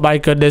 Oh my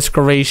goodness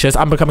gracious.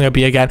 I'm becoming a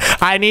bee again.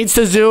 I need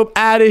to zoom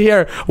out of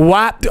here.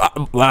 What?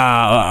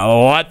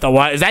 What the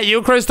what? Is that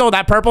you, Crystal?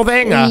 That purple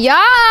thing?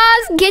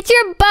 Yes, get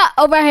your butt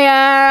over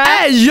here.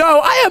 Hey, yo,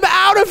 I am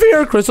out of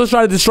here. Crystal's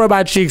trying to destroy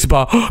my cheeks,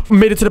 but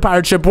made it to the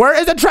pirate ship. Where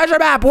is the treasure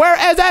map? Where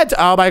is it?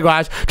 Oh my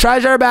gosh.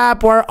 Treasure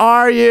map, where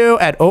are you?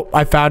 And oh,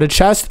 I found a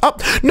chest. Oh,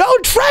 no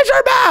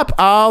treasure map.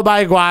 Oh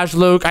my gosh,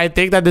 Luke. I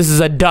think that this is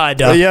a dud.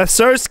 Yes,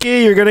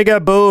 Sirski, you're gonna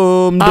get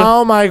boomed.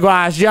 Oh my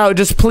gosh, yo,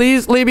 just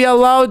please leave me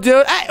alone,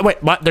 dude. Hey,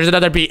 wait, what? There's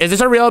another bee. Is this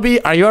a real bee?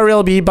 Are you a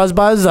real bee, Buzz?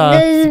 Buzz.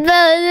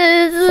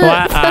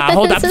 What?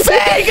 Hold up.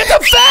 Fake! It's a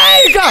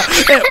fake!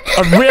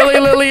 Really,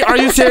 Lily? Are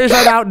you serious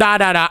right now? Nah.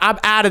 I'm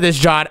out of this,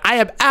 John. I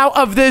am out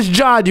of this,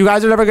 John. You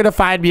guys are never gonna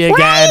find me again.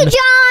 Where are you, John?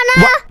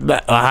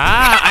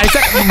 I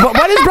said,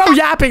 what is bro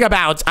yapping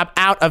about? I'm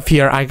out of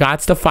here. I got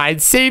to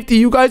find safety.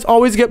 You guys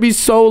always get me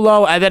so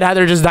low, and then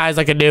Heather just dies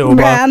like a noob.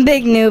 Bruh, I'm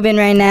big noobin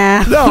right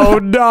now.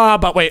 No,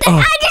 but wait.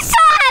 I just saw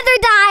Heather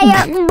die.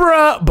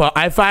 Bruh, but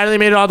I finally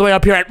made it all the way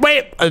up here. And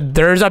wait,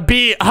 there's a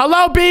bee.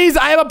 Hello, bees.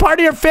 I am a part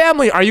of your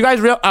family. Are you guys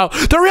real? Oh,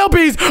 they're real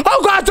bees.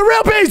 Oh, gosh, they're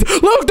real bees.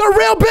 Look, they're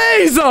real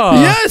bees.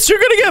 Yes, you're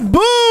going to get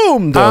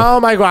boomed. Oh,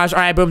 my gosh. All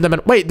right, boom them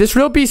in. Wait, this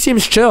real bee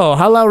seems chill.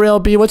 Hello, real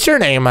bee. What's your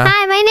name? Hi,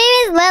 my name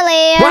is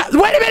Lily. What?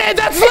 Wait a minute.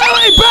 That's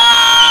Lily. Boom.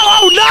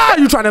 Oh, no.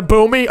 You trying to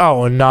boom me?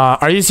 Oh, no.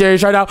 Are you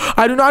serious right now?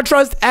 I do not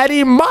trust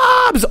any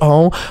mobs.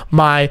 Oh,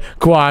 my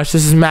gosh.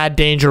 This is mad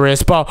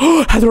dangerous. But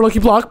Heather, Lucky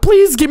Block,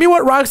 please give me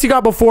what Roxy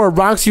got before.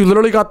 Roxy, you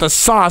literally got the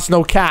sauce,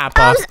 no cap.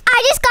 I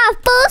just got a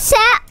full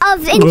set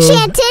of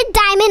enchanted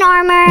diamond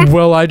armor.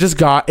 Well, I just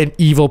got an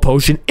evil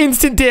potion.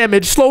 Instant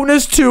damage,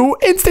 slowness 2,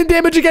 instant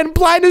damage again,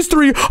 blindness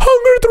 3,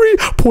 hunger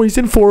 3,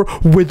 poison 4,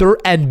 wither,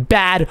 and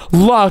bad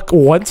luck.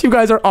 Once you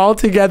guys are all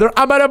together,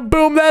 I'm gonna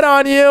boom that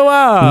on you.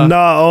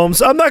 Nah,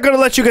 Ohms, I'm not gonna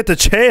let you get the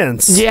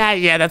chance.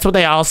 Yeah, that's what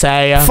they all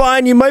say.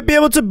 Fine, you might be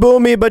able to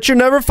boom me, but you're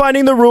never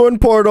finding the ruin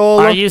portal.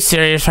 Are you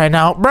serious right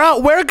now? Bro,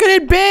 where could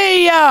it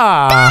be? Guys,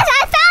 I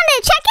found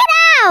it. Check it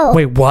out.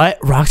 Wait, what?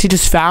 Roxy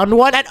just found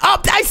one? And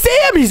I see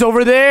him. He's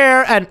over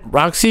there. And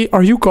Roxy,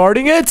 are you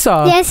guarding it?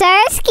 Yes,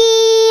 sir,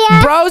 Ski.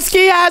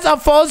 Broski has a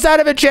full set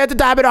of enchanted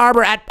diamond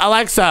armor. And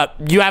Alexa,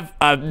 you have,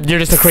 you're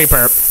just a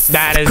creeper.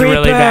 That is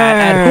really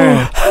bad.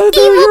 And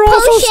you're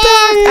also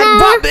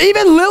stacked. And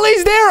even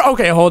Lily's there.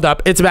 Okay, hold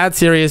up. It's bad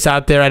serious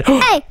out there. And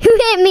hey, who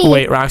hit me?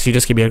 Wait, Roxy,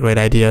 just give me a great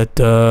idea.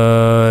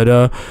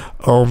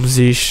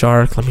 Omzy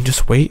Shark. Let me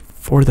just wait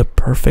for the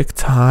perfect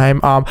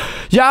time.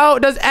 Yo,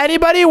 does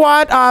anybody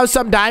want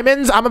some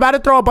diamonds? I'm about to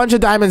throw a bunch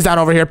of diamonds down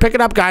over here. Pick it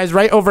up, guys,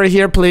 right over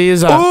here,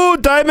 please. Ooh,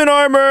 diamond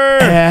armor.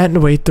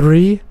 And wait,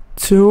 3,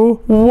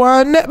 2,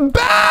 1. Boom!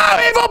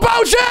 Evil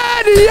potion!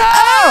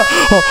 Yeah!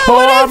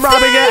 I'm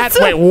robbing it.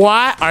 Wait,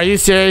 what? Are you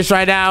serious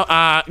right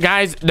now?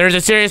 Guys, there's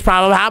a serious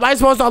problem. How am I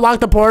supposed to unlock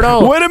the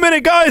portal? Wait a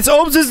minute, guys.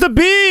 Ohms is the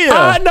bee. No,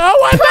 I'm not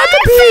the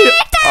bee.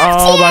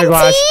 Oh my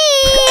gosh.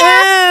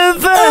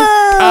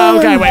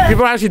 Okay, wait.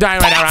 People are actually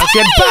dying right now, Roxy.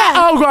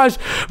 Oh gosh.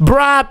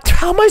 Bruh,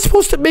 how am I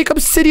supposed to make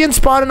obsidian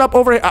spawning up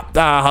over here?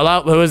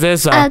 Hello? Who is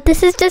this?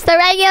 This is just a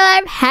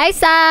regular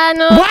Hexan.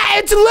 What?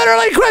 It's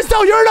literally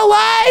Crystal. You're a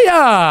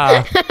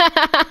liar.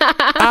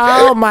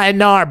 Oh my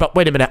nar. But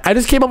wait a minute. I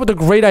just came up with a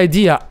great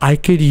idea. I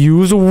could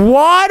use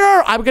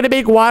water. I'm gonna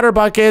make water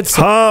buckets.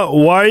 Huh?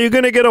 Why are you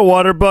gonna get a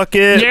water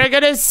bucket? You're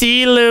gonna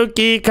see,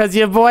 Lukey, because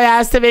your boy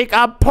has to make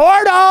a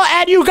portal,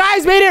 and you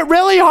guys made it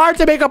really hard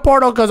to make a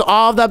portal because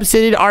all of the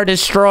obsidian are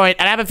destroyed.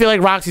 And I have a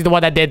feeling Roxy's the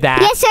one that did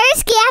that. Yes, sir. I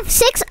have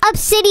 6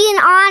 obsidian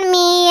on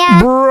me.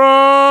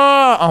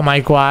 Bruh. Oh my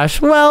gosh.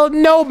 Well,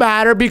 no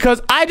matter,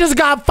 because I just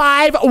got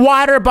 5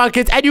 water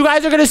buckets, and you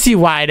guys are gonna see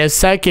why in a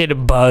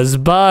second. Buzz.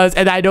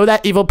 And I know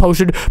that evil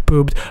potion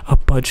boobed a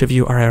bunch of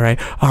you. All right.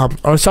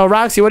 So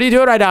Roxy, what are you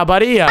doing right now,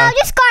 buddy? I'm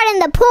just guarding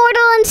the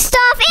portal and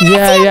stuff.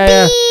 And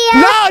yeah.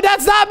 No,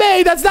 that's not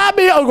me. That's not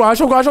me. Oh gosh.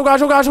 Told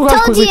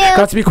Quickly. you.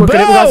 Got to be quick.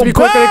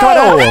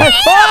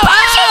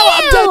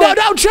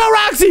 No, chill,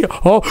 Roxy.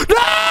 Oh,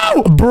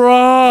 no.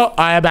 Bro,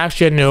 I am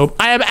actually a noob.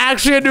 I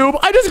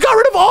just got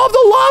rid of all of the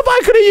lava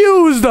I could have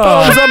used.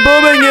 I'm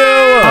booming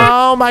you.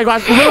 Oh my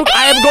gosh. Luke,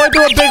 I am going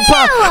through a big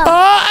problem.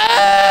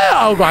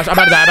 Oh gosh, I'm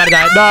about to die.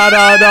 No.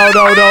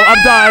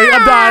 I'm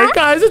dying.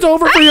 Guys, it's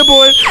over for you,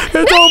 boy.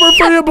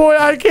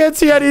 I can't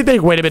see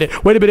anything. Wait a minute.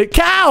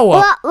 Cow.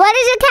 What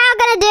is your cow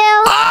gonna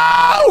do?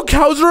 Oh,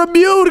 cows are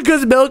immune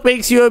because milk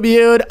makes you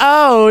immune.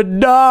 Oh,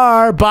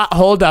 no. But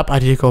hold up. I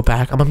need to go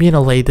back. I'm going to be in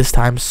LA this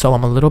time, so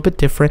I'm a little bit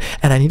different,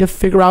 and I need to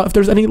figure out if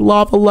there's any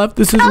lava left.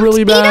 This is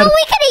really bad. We can hear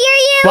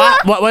you.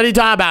 What are you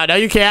talking about? No,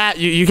 you can't.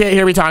 You can't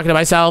hear me talking to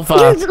myself.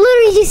 You're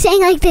literally just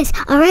saying like this.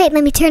 All right,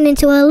 let me turn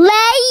into a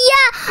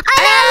Leia.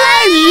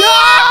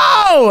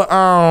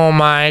 Oh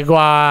my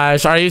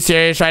gosh. Are you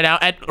serious right now?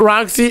 And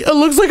Roxy, it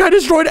looks like I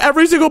destroyed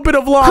every single bit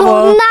of lava. Oh,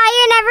 no,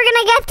 you're never going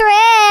to get through.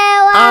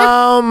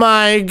 Oh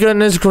my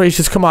goodness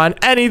gracious. Come on.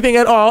 Anything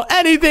at all.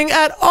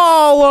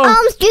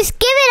 Just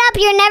give it up.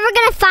 You're never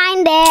going to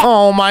find it.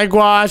 Oh my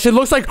gosh. It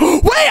looks like...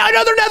 Wait,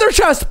 another nether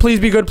chest. Please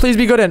be good.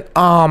 And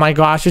oh my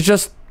gosh. It's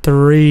just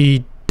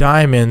 3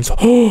 diamonds.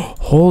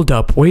 Hold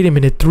up. Wait a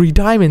minute. 3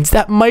 diamonds.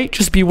 That might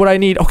just be what I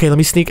need. Okay, let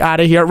me sneak out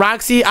of here.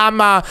 Roxy, I'm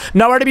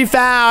nowhere to be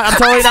found. I'm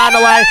totally not in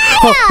the way.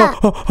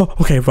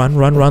 Okay, run.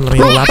 Let me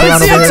go lap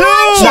around over here.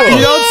 No,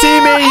 you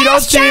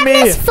don't see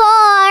me. Sharpness 4.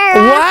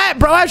 What?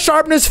 Bro, I have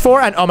sharpness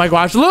 4. And oh my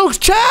gosh. Luke,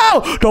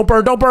 chill. Don't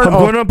burn. I'm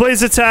going to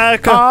blaze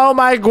attack. Oh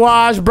my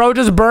gosh. Bro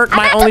just burnt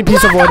my only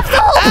piece of wood.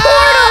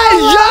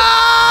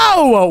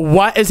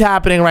 What is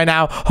happening right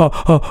now?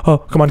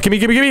 Come on, give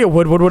me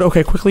wood.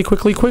 Okay, quickly.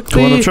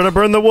 I'm trying to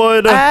burn the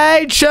wood.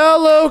 Hey,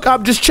 chill, Luke.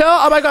 Just chill.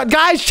 Oh my god,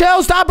 guys,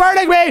 chill. Stop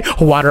burning me.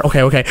 Water.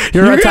 Okay.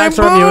 Your attacks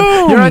are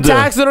immune. Your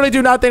attacks literally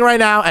do nothing right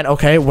now. And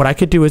okay, what I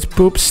could do is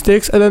boop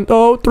sticks and then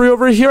 3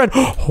 over here and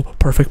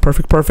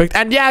perfect.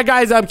 And yeah,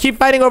 guys, keep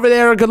fighting over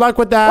there. Good luck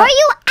with that. Where are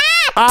you at?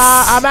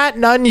 I'm at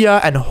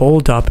Nunya. And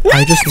hold up,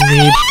 I just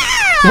need.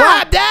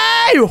 What?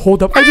 Hey!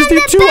 Hold up. I just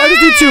need 2.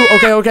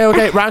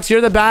 Okay. Rox,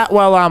 you're the bat.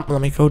 Well, let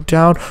me go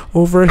down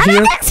over here.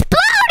 I'm gonna explode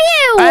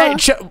you! Hey,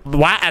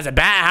 what? As a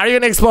bat? How are you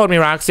gonna explode me,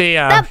 Roxy?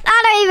 I don't know.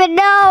 don't even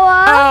know.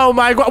 Oh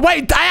my god.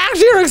 Wait, I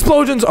actually hear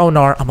explosions. Oh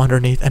no, I'm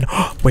underneath. And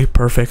wait,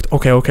 perfect.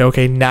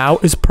 Okay. Now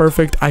is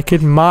perfect. I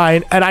can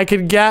mine and I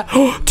can get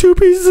 2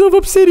 pieces of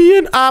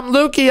obsidian.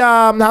 Lukey,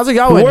 how's it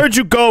going? Where'd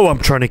you go? I'm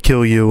trying to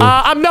kill you.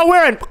 I'm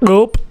nowhere in.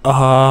 Oop.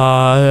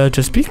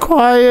 Just be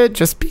quiet.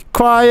 Just be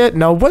quiet.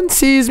 No one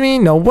sees me.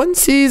 No one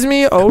sees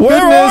me. Oh, Where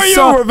goodness.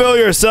 are you? Reveal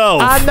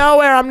yourself. I'm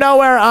nowhere.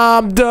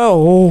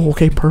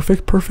 Okay,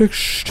 perfect.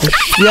 Shh.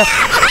 Yeah.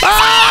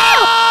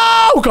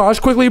 Oh gosh,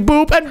 quickly,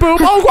 boop and boop.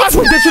 Oh gosh,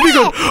 wait, this should be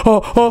good.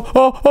 Oh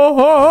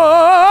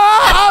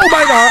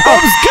my god.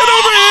 Get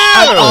over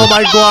here. Oh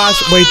my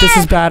gosh. Wait, this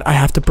is bad. I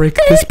have to break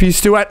this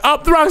piece too. And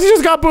up, the Roxy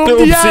just got boomed.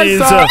 Oopsies.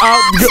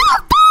 Yes.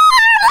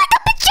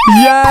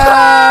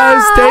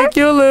 Yes, thank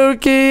you,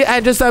 Lukey.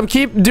 And just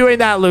keep doing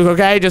that, Luke,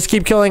 okay? Just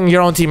keep killing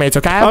your own teammates,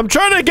 okay? I'm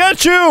trying to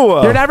get you.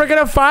 You're never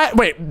gonna fight.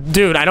 Wait,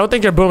 dude, I don't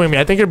think you're booming me.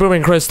 I think you're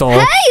booming Crystal.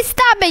 Hey,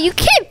 stop it. You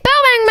keep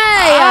booming me.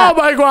 Oh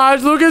my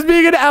gosh, Luke is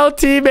being an L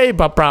teammate.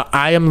 But bro,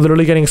 I am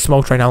literally getting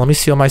smoked right now. Let me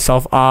seal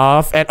myself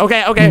off. And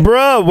okay.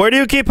 Bro, where do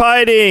you keep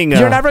hiding?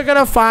 You're never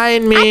gonna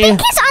find me. I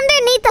think he's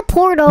underneath the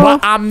portal. Well,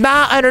 I'm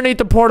not underneath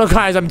the portal,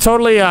 guys. I'm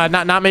totally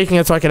not making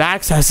it so I can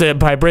access it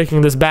by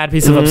breaking this bad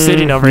piece of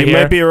obsidian over here. You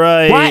might be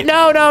right. What?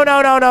 No. I'm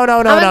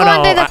going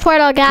under the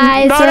portal,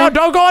 guys. No,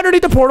 don't go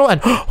underneath the portal.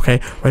 And okay,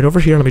 right over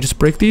here. Let me just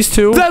break these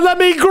 2. Then let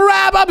me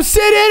grab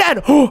obsidian.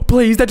 And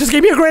please, that just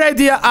gave me a great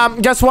idea.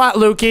 Guess what,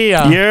 Lukey?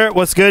 Yeah,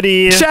 what's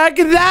goody? Check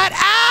that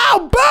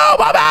out. Boom!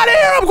 I'm out of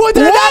here. I'm going to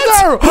the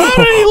nether. How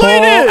did he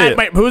light it?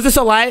 Wait, who's this?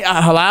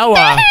 Hello?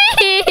 Hey.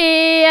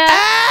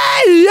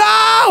 Hey,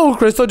 yo!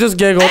 Crystal just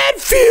giggled.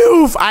 And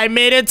phew! I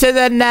made it to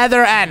the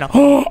nether end.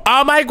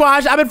 Oh my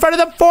gosh, I'm in front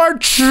of the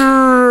fortress.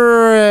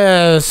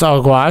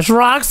 Oh gosh,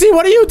 Roxy,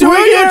 what are you doing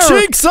Where here? are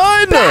your cheeks,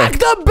 son?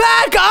 Back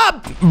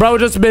up! Bro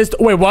just missed.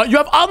 Wait, what? You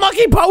have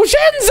unlucky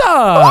potions?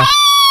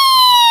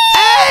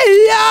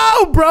 Hey,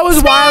 yo! Bro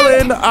is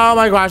wildin'. Oh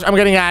my gosh, I'm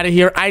getting out of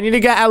here. I need to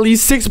get at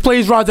least 6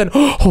 blaze rods and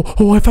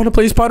I found a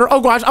blaze powder.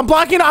 Oh gosh, I'm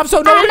blocking off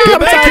so no one can Get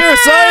come back here,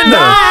 son!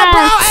 Nah,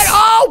 bro.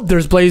 And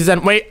there's blazes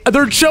and wait,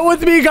 they're chill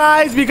with me,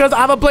 guys, because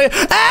I'm a blaze.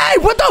 Hey,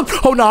 what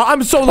the? Oh no,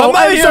 I'm so low.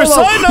 I'm so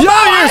low.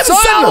 I'm so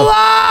low.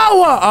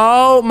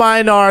 Oh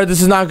my nard,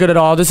 this is not good at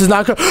all. This is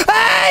not good.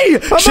 Hey,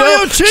 chill.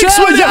 Who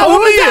is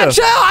that?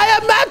 Chill. I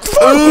am max 4.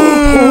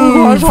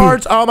 Oh gosh,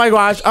 hearts. Oh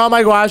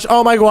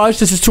my gosh.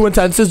 This is too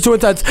intense.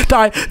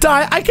 Die.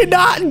 I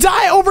cannot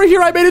die over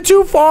here. I made it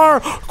too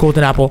far.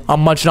 Golden apple.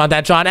 I'm munching on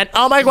that, John. And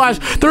oh my gosh,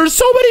 there's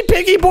so many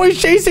piggy boys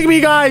chasing me,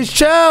 guys.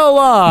 Chill.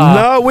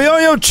 No, we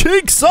on your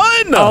cheeks,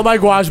 son. Oh my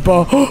gosh,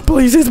 bro.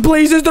 Blazes.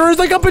 There's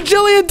like a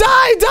bajillion.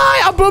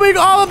 Die. I'm booming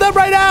all of them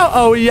right now.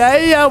 Oh,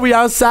 yeah. We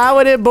outside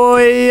with it,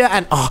 boy.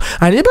 And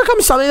I need to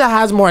become something that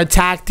has more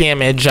attack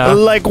damage.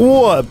 Like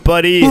what,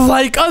 buddy?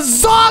 Like a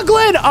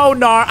Zoglin. Oh,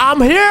 no.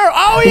 I'm here.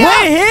 Oh, yeah.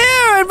 We're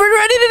here, and we're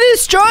ready to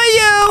destroy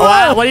you.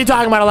 What are you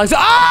talking about, Alexa?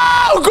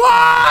 Oh,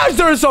 gosh.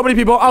 There's so many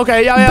people.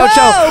 Okay, chill.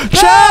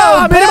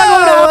 I'm hitting my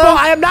golden apple.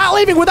 I am not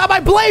leaving without my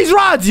blaze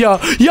rods. Yo,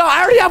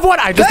 I already have one.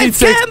 I just need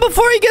 6. Get him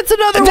before he gets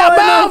another one.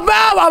 Move.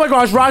 Oh, my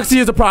gosh. Roxy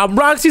is a problem.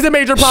 Roxy's a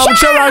major problem.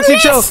 Chill, Roxy.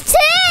 Chill.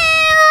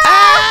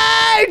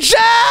 Hey, chill.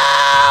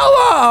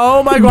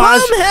 Oh, my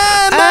gosh. Boom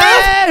him.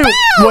 Hey.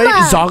 Wait,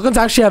 Zoglins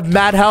actually have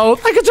mad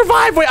health. I can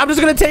survive. Wait, I'm just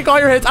going to take all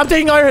your hits. I'm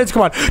taking all your hits.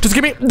 Come on. Just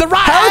give me the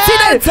rod. How is he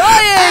not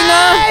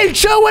dying? Hey,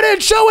 chill with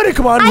it.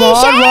 Come on, Are you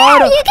sure?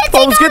 rod. You can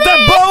take Let's get that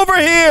bow over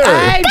here.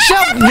 Hey,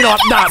 chill. You know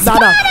what? No.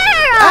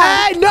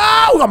 Hey,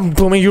 no. I'm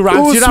booming you, Roxy.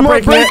 Ooh, You're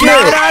not breaking it.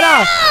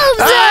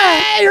 No.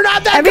 Hey, you're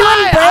not that Everyone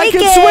guy. I break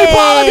can sweep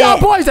all of it. y'all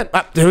poison.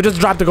 Who just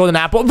dropped the golden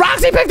apple?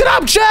 Roxy picked it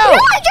up. Chill. I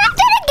dropped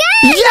it again.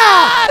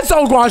 Yes!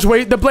 Oh gosh,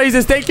 wait, the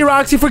blazes. Thank you,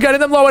 Roxy, for getting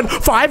them low. And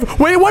 5.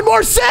 Wait, one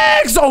more 6.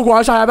 Oh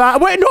gosh, I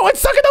have. Wait, no, it's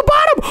stuck at the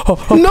bottom.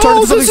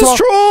 No, this is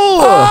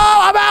troll.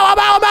 Oh, I'm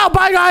out.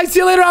 Bye, guys. See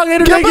you later,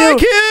 alligator. Get Thank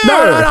back you. here.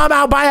 No, I'm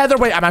out. Bye, Heather.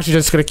 Wait, I'm actually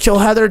just gonna kill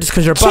Heather just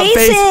because you're butt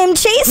face.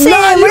 Chase him. No,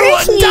 Where you're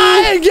is he?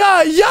 dying.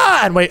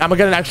 Yeah. And wait, I'm gonna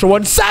get an extra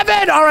one.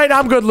 7. All right,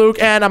 I'm good, Luke,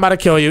 and I'm about to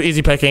kill you.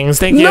 Easy pickings.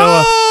 Thank you.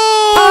 No.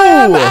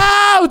 I'm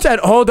out. And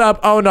hold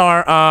up. Oh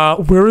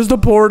no. Where is the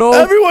portal?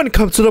 Everyone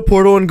come to the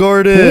portal and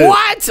guard it.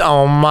 What?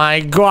 Oh my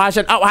gosh.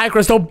 And hi,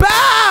 Crystal.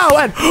 Bow.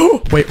 And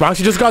wait,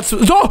 Roxy just got.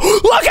 Look, a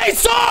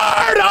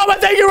sword. Oh my,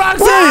 thank you,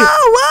 Roxy.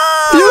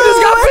 Whoa. You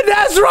just got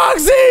finesse,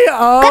 Roxy.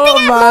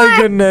 Oh my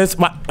goodness.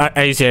 What?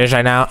 Are you serious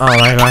right now? Oh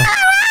my god.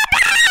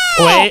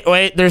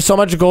 Wait, there's so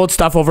much gold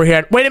stuff over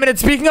here. Wait a minute,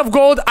 speaking of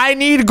gold, I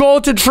need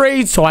gold to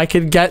trade so I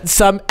can get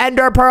some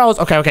ender pearls.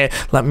 Okay,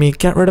 let me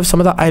get rid of some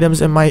of the items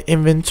in my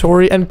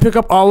inventory and pick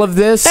up all of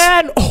this.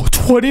 And,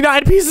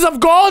 29 pieces of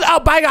gold. Oh,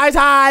 bye, guys.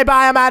 Hi,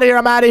 bye. I'm out of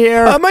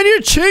here. I'm on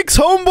your cheeks,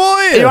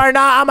 homeboy. You are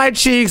not on my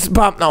cheeks,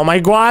 but oh my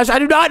gosh, I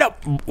do not know.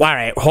 All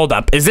right, hold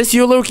up. Is this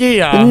you, Lukey?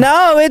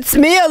 No, it's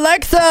me,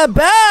 Alexa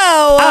Bell.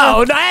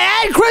 Oh, no,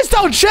 hey,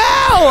 Crystal, chill.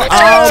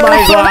 Oh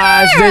my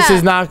gosh, this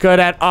is not good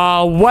at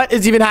all. What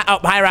is even happening? Oh,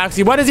 hi,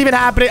 Roxy. What is even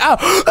happening? Oh,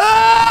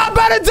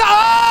 about to die.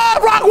 Oh,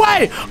 wrong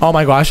way. Oh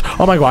my gosh.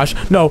 Oh my gosh.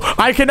 No,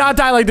 I cannot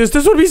die like this.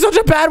 This would be such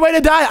a bad way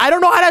to die. I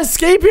don't know how to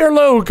escape here,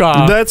 Luke.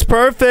 That's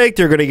perfect.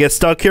 You're gonna get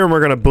stuck here and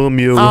we're gonna boom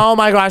you. Oh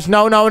my gosh.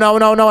 No.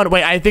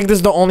 Wait, I think this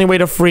is the only way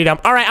to freedom.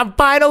 All right, I'm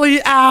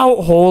finally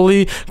out.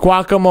 Holy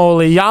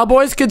guacamole. Y'all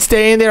boys could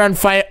stay in there and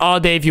fight all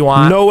day if you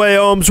want. No way,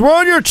 Ohms. We're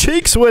on your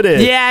cheeks with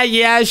it.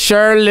 Yeah,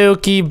 sure,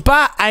 Lukey.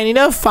 But I need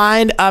to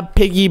find a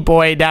piggy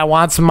boy that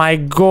wants my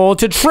gold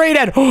to trade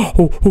it.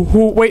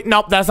 Wait,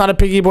 nope, that's not a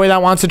piggy boy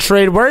that wants to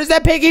trade. Where's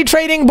that piggy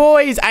trading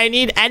boys? I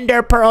need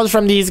ender pearls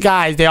from these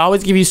guys. They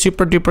always give you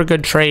super duper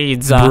good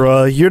trades.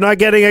 Bruh, you're not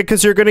getting it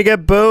because you're gonna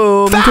get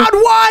boomed. Found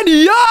one!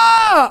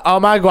 Yeah! Oh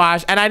my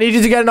gosh. And I need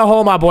you to get in a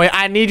hole, my boy.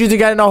 I need you to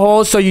get in a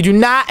hole so you do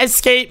not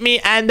escape me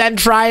and then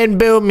try and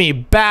boom me.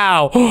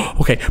 Bow.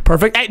 Okay,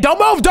 perfect. Hey, don't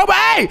move.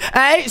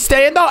 Hey,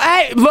 stay in the...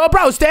 Hey, little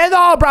bro, stay in the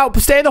hole, bro.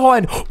 Stay in the hole.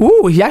 And,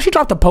 ooh, he actually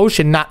dropped a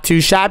potion. Not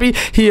too shabby.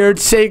 Here,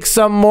 take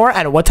some more.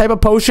 And what type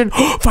of potion?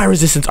 Fire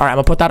resistance. All right, I'm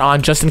gonna put that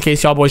on just in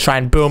case y'all boys try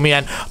and boom me.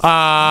 And,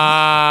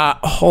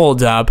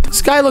 hold up.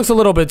 This guy looks a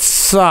little bit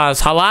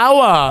sus.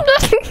 Hello?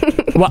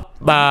 What?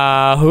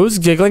 Who's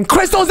giggling?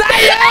 Crystal's at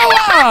you!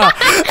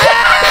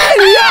 Hey,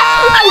 yo!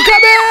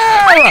 Come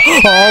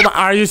here! Oh,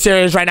 are you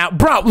serious right now?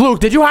 Bro, Luke,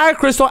 did you hire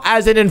Crystal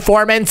as an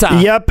informant?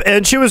 Yep,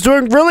 and she was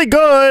doing really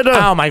good.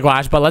 Oh my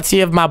gosh, but let's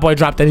see if my boy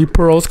dropped any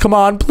pearls. Come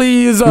on,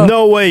 please.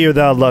 No way you're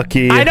that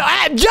lucky. I know.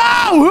 Hey,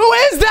 Joe, who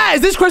is that?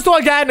 Is this Crystal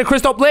again?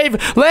 Crystal,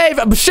 leave,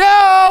 show!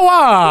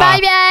 Bye,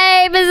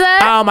 babe.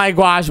 Oh my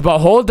gosh, but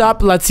hold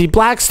up. Let's see.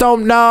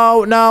 Blackstone,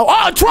 no.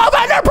 Oh, 12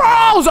 ender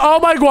pearls! Oh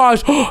my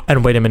gosh.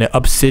 And wait a minute.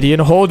 Obsidian,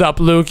 hold up,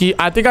 Lukey.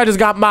 I think I just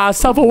got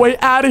myself a way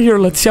out of here.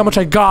 Let's see how much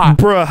I got.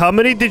 Bruh, how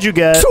many did you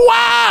get?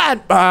 What?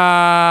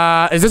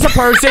 Is this a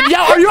person? Yo,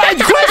 are you at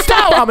Crystal?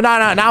 Oh, no,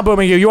 now I'm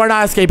booming you. You are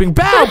not escaping.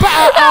 Bow.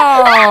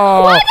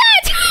 Oh.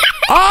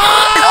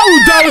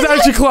 Oh, that was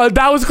actually clutch.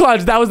 That was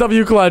clutch. That was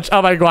W clutch.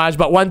 Oh my gosh.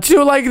 But 1,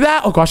 2 like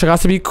that. Oh gosh, I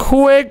got to be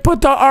quick.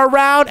 Put the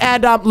around.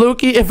 And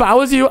Lukey, if I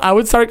was you, I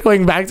would start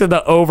going back to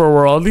the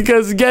overworld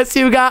because guess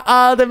you got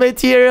all the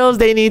materials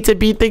they need to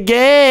beat the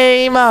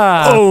game.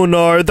 Oh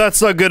no,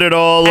 that's not good at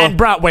all. And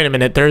bro, wait a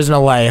minute. There's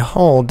no way.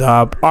 Hold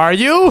up. Are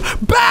you?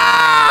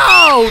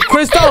 Bow!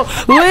 Crystal,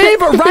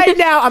 leave right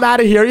now. I'm out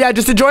of here. Yeah,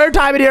 just enjoy your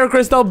time in here,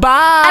 Crystal.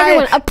 Bye.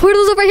 Everyone, a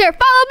portal's over here.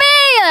 Follow me.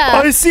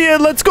 I see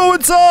it. Let's go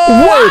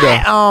inside.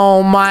 What?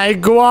 Oh my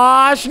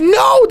gosh.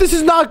 No, this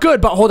is not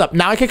good. But hold up.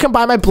 Now I can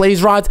combine my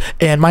blaze rods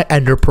and my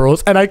ender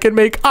pearls. And I can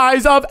make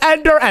eyes of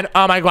ender. And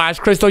oh my gosh,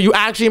 Crystal, you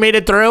actually made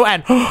it through.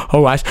 And oh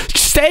gosh,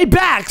 stay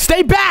back.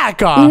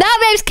 No,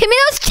 babes, give me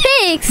those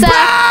cheeks.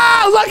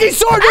 Lucky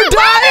sword, you're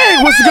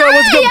dying. What's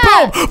good?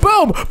 Yeah.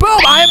 Boom.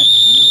 I am...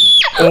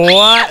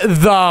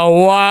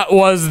 What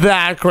was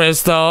that,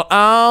 Crystal?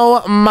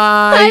 Oh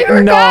my I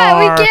forgot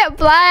Lord. we can't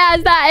fly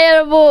as that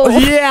animal.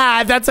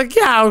 Yeah, that's a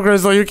cow,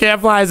 Crystal. You can't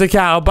fly as a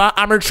cow. But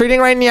I'm retreating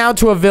right now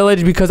to a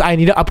village because I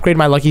need to upgrade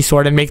my lucky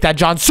sword and make that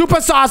John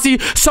super saucy.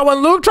 So when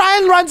Luke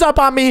runs up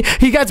on me,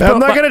 he gets... I'm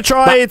not going to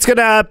try. It's going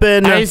to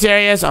happen. Are you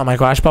serious? Oh my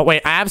gosh. But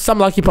wait, I have some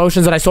lucky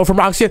potions that I stole from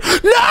Roxy.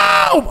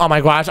 No! Oh my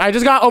gosh. I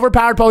just got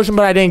overpowered potion,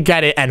 but I didn't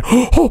get it. And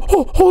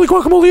holy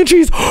guacamole and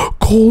cheese.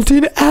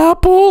 Golden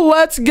apple.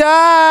 Let's go.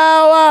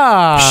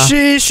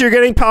 Sheesh, you're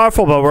getting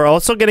powerful, but we're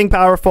also getting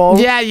powerful.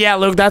 Yeah,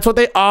 Luke. That's what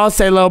they all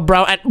say, little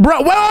bro. And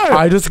bro, wait!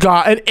 I just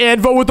got an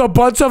anvil with a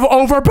bunch of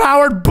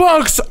overpowered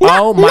books.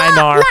 Oh my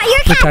Nar.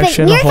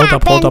 Protection.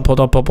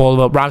 Hold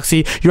up.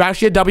 Roxy, you're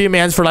actually a W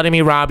man's for letting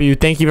me rob you.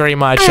 Thank you very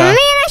much. Man,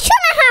 I shouldn't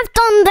have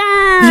done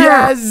that.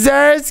 Yes,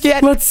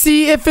 Zersky. Let's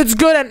see if it's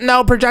good. And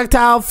no,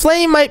 projectile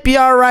flame might be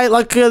all right.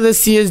 Look at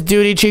this. See his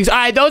duty cheeks. All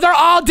right, those are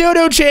all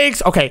doo-doo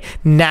cheeks. Okay,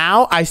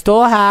 now I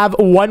still have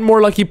one more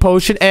lucky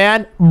potion.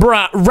 And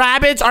bruh,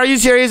 rabbits, are you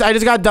serious? I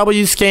just got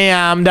W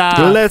scammed.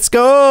 Let's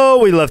go.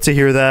 We love to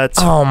hear that.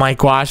 Oh my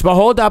gosh. But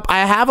hold up.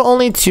 I have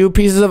only 2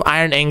 pieces of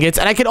iron ingots.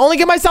 And I can only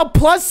give myself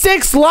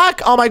 +6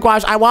 luck. Oh my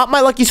gosh. I want my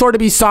lucky sword to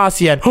be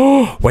saucy. And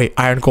wait,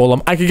 iron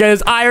golem. I can get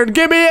his iron.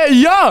 Give me it.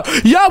 Yo,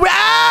 we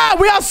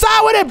all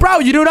saw with it, bro.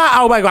 You do not.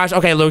 Oh my gosh.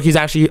 Okay, Luke, he's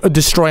actually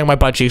destroying my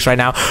butt cheeks right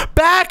now.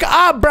 Back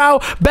up,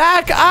 bro.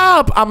 Back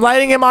up. I'm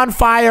lighting him on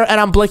fire and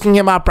I'm blinking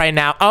him up right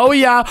now. Oh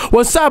yeah.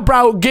 What's up,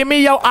 bro? Give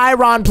me your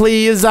iron,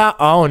 please.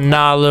 Oh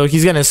no, Luke.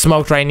 He's getting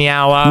smoked right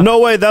now. No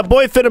way. That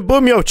boy finna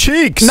boom your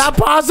cheeks. Not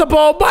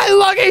possible. My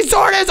lucky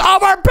sword is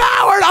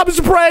overpowered. I'm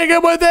spraying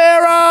him with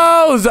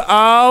arrows.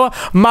 Oh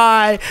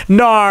my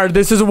Nard.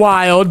 This is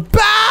wild.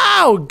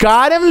 Bow.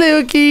 Got him,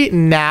 Lukey.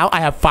 Now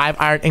I have 5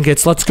 iron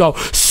ingots. Let's go.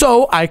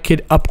 So I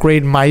could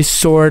upgrade my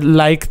sword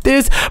like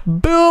this.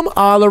 Boom.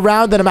 All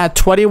around. Then I'm at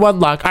 21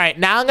 luck. All right.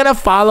 Now I'm going to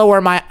follow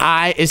where my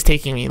eye is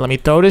taking me. Let me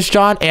throw this,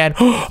 John. And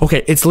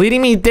okay. It's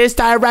leading me this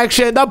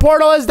direction. The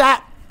portal is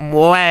that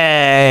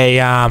way.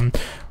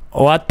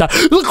 What the?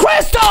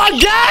 Crystal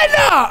again!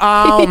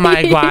 Oh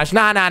my gosh.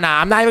 Nah.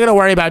 I'm not even gonna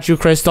worry about you,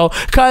 Crystal,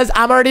 because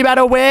I'm already about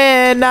to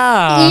win.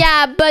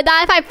 Yeah, but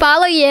not if I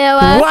follow you.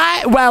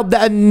 What?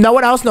 Well, no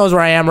one else knows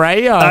where I am,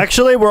 right?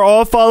 Actually, we're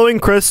all following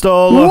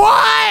Crystal.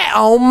 What?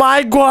 Oh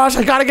my gosh.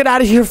 I gotta get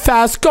out of here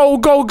fast. Go.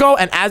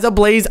 And as a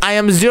blaze, I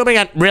am zooming.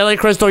 And really,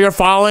 Crystal, you're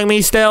following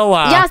me still?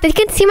 Yes, they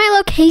can see my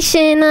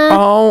location.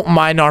 Oh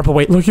my Narpa.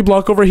 Wait, looky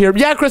block over here.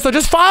 Yeah, Crystal,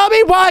 just follow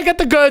me while I get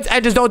the goods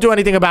and just don't do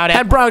anything about it.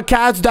 And bro,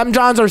 cats, them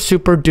Johns are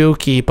super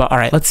dookie. But all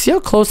right, let's see how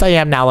close I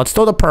am now. Let's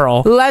throw the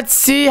pearl. Let's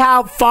see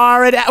how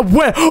far it...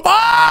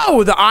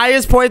 Oh, the eye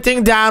is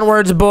pointing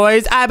downwards,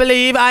 boys. I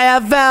believe I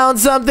have found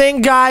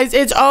something, guys.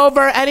 It's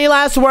over. Any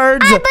last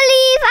words? I believe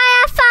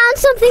I have found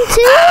something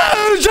too.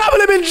 Oh, jump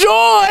and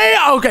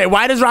enjoy. Okay,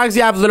 why does Roxy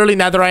have literally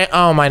netherite?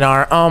 Oh my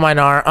Nar. I was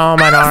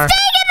taking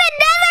the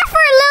nether for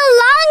a little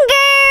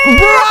longer.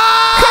 Bro!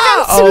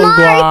 Oh smart.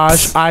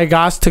 gosh, I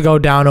got to go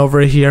down over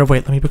here.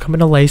 Wait, let me become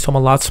an elite so I'm a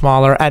lot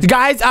smaller. And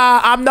guys,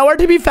 I'm nowhere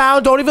to be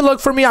found. Don't even look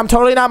for me. I'm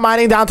totally not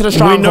mining down to the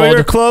stronghold. We know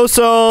you're close,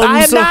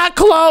 I am not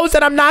close,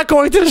 and I'm not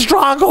going to the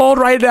stronghold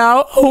right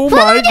now. Oh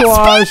my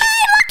gosh.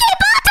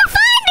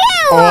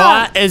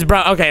 What is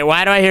bro? Okay,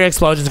 why do I hear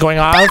explosions going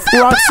off?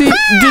 Roxy,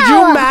 did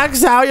you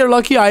max out your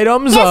lucky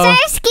items?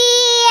 Yes, sir,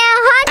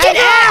 and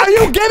are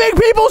you giving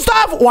people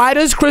stuff? Why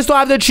does Crystal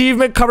have the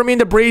achievement cover me in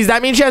the breeze?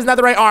 That means she has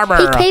netherite armor.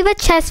 He gave a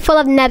chest full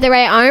of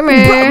netherite armor.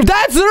 Bro,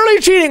 that's literally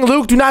cheating.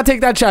 Luke, do not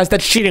take that chest.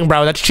 That's cheating,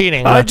 bro. That's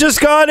cheating. I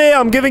just got it.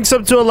 I'm giving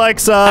some to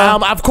Alexa.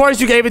 Of course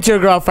you gave it to your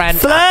girlfriend.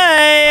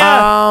 Flay!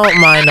 Oh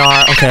my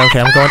Nar. Okay,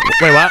 I'm going.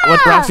 Wait, what?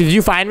 What, Roxy? Did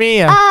you find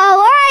me?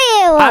 where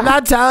are you? I'm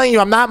not telling you.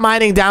 I'm not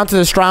mining down to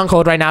the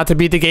stronghold right now to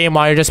beat the game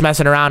while you're just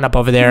messing around up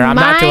over there. I'm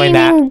not doing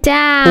that. Mining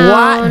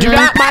down. What? Do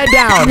not mine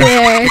down.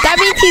 There. That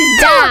means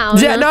he's down.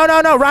 Yeah,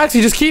 no.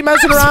 Roxy, just keep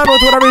messing around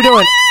with whatever you're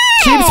doing.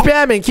 Keep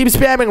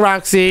spamming,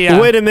 Roxy.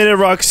 Wait a minute,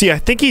 Roxy. I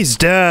think he's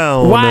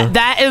down. What?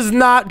 That is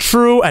not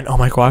true. And oh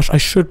my gosh, I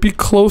should be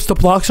close. The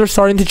blocks are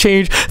starting to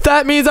change.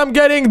 That means I'm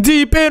getting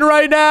deep in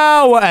right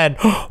now. And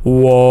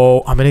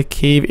whoa, I'm in a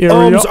cave area.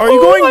 Are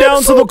you going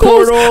down to the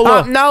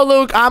portal? No,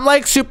 Luke. I'm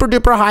like super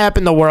duper high up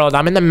in the world.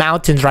 I'm in the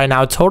mountains right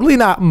now. Totally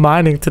not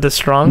mining to the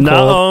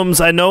stronghold.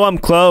 No, I know I'm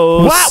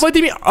close. What? What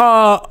do you mean?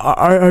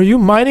 Are you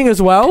mining as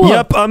well?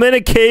 Yep, I'm in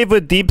a cave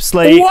with deep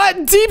slate.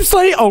 What? Deep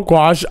slate? Oh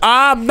gosh,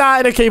 I'm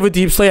not in a cave with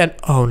deep slate. And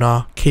oh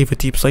no, cave with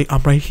deep slate.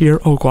 I'm right here.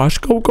 Oh gosh,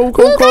 go. Luke, I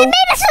made it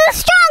to the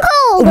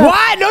stronghold.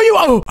 What? No, you.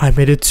 Oh, I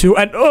made it too.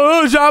 And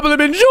oh, Jabalin,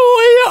 enjoy.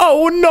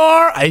 Oh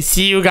no, I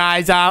see you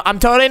guys. I'm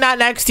totally not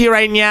next to you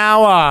right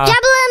now.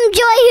 Jabalin,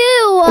 enjoy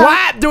who?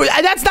 What? Dude,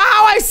 that's not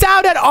how I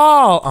sound at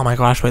all. Oh my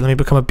gosh, wait, let me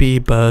become a bee.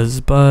 Buzz.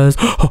 I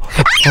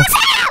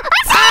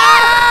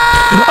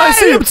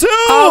see him too.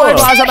 Oh my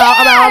gosh, I'm out.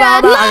 I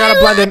gotta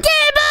blend in.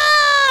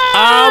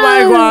 Oh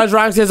my gosh,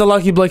 Roxy has a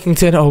lucky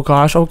Blickington. Oh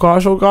gosh.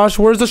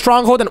 Where's the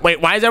stronghold? And wait,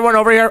 why is everyone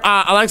over here?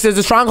 Alexa, is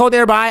the stronghold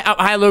nearby? Oh,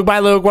 hi, Luke. Bye,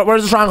 Luke.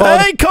 Where's the stronghold?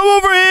 Hey, come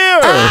over here.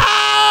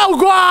 Oh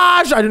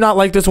gosh, I do not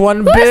like this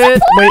one bit. Wait,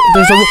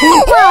 there's a...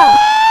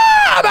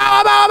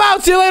 I'm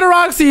out. See you later,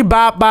 Roxy. And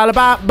I'm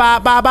out.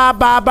 Found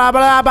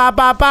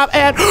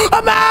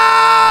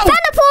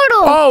the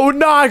portal. Oh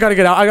no, I gotta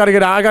get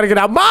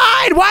out.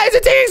 Mine! Why is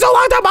it taking so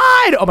long to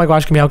mine? Oh my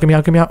gosh, get me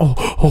out.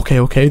 Oh,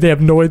 okay. They have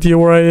no idea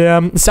where I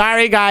am.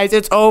 Sorry, guys,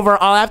 it's over.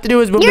 All I have to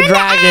do is boom the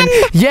dragon.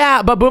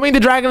 Yeah, but booming the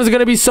dragon is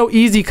gonna be so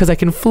easy because I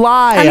can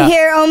fly. I'm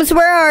here, Ohms.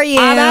 Where are you?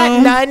 I'm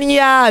at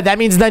Nanya. That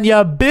means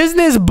Nanya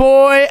business,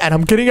 boy. And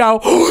I'm getting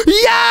out.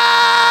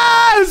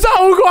 Yes!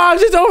 Oh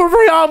gosh, it's over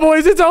for y'all,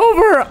 boys. It's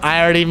over.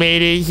 I already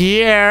made it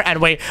here.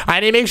 And wait, I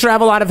need to make sure I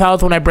have a lot of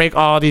health when I break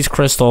all these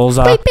crystals.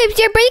 Wait, babes,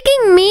 you're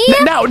breaking me?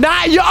 No,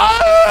 not you.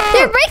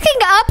 You're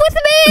breaking up with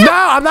me? No,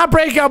 I'm not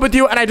breaking up with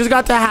you. And I just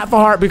got to half a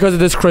heart because of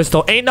this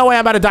crystal. Ain't no way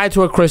I'm about to die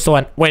to a crystal.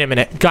 And wait a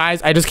minute,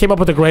 guys, I just came up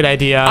with a great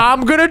idea.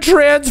 I'm gonna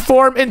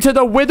transform into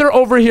the wither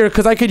over here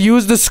because I could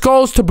use the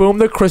skulls to boom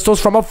the crystals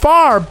from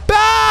afar.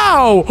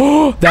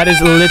 Bow! That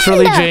is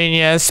literally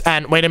genius.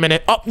 And wait a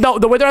minute. Oh, no,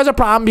 the wither has a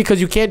problem because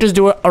you can't just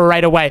do it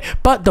right away.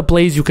 But the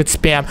blaze you could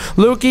spam.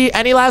 Lukey,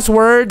 any last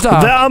words?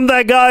 I'm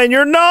that guy and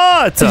you're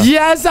not.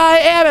 Yes, I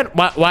am. And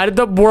why did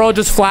the world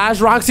just flash?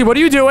 Roxy, what are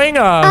you doing?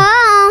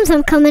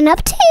 I'm coming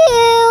up to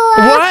you.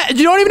 What?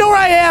 You don't even know where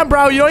I am,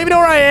 bro. You don't even know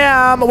where I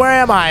am. Where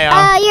am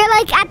I? You're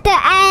like at the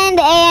end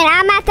and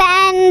I'm at the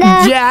end.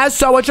 Yeah,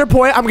 so what's your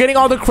point? I'm getting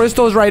all the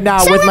crystals right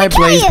now with my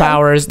blaze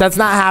powers. That's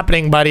not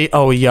happening, buddy.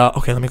 Oh, yeah.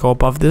 Okay, let me go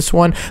above this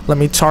one. Let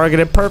me target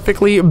it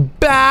perfectly.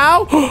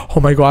 Bow. Oh,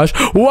 my gosh.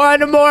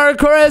 One more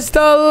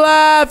crystal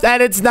left.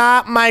 And it's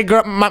not my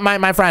girl.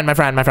 My friend.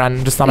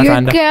 Just not my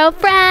friend. Your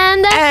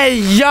girlfriend? Hey,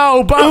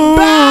 yo,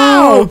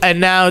 bow. And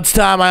now it's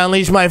time I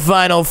unleash my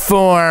final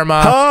form.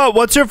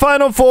 What's your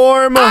final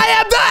form? I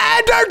am the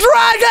Ender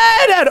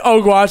Dragon! And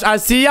oh gosh, I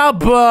see ya.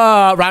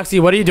 Roxy,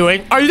 what are you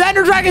doing? Are you the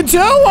Ender Dragon too?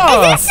 Is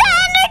this the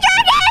Ender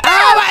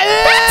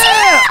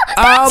Dragon?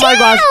 Oh my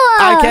gosh.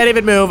 I can't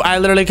even move. I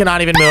literally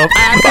cannot even move.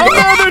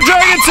 Another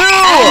dragon too.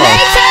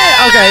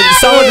 Okay,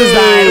 someone just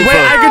died. Wait,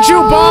 I can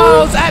shoot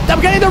balls.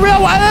 I'm getting the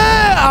real one.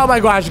 Oh my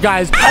gosh,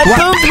 guys. I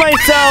filmed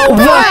myself.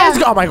 What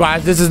is, oh my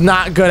gosh, this is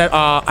not good at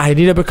all. I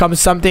need to become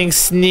something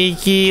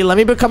sneaky. Let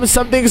me become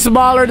something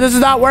smaller. This is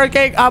not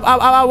working.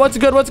 What's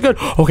good? What's good?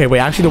 Okay, wait,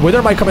 actually, the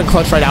wither might come in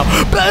clutch right now.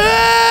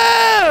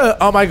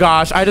 Oh my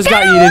gosh, I just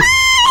got yeeted.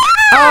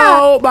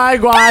 Oh my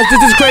gosh,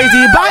 this is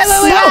crazy. Bye,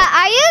 Lily.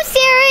 Are you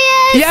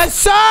serious? Yes,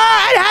 sir.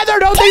 And Heather,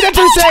 don't think that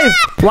you're safe.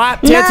 What?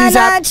 Chill.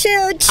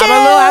 I'm a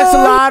little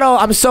axolotl.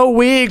 I'm so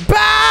weak.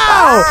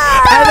 Bow!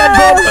 And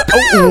then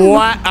boom.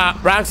 What?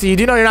 Roxy, you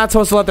do know you're not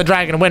supposed to let the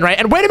dragon win, right?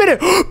 And wait a minute.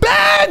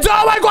 Beds!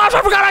 Oh my gosh,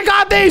 I forgot I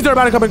got these. They're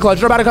about to come in clutch.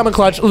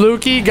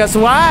 Lukey, guess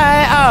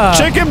what?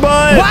 Chicken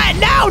butt. What?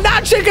 No,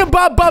 not chicken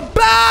butt, but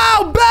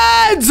bow!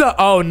 Beds!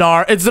 Oh,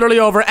 no. It's literally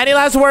over. Any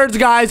last words,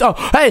 guys? Oh,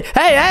 hey,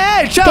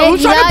 chill.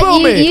 Who's trying to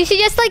boo me? You should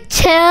just like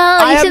chill.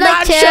 I am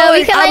not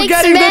chilling. I'm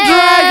getting the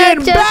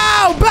dragon. Just...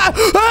 Bow!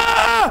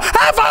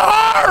 Half a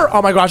heart!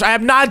 Oh my gosh, I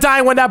am not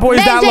dying when that boy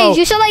is that low.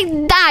 You should like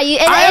die.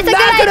 I am It's a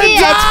not good gonna idea.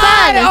 die. It's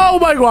fun. Oh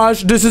my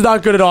gosh, this is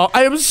not good at all.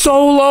 I am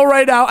so low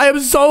right now. I am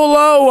so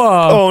low.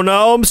 Oh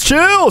no,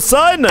 chill,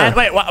 son. And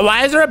wait,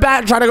 why is there a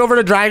bat trying to go for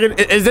the dragon?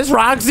 Is this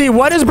Roxy?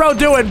 What is bro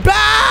doing?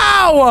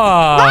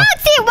 Bow!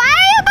 Roxy, why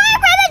are you going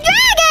for the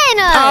dragon?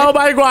 Oh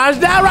my gosh,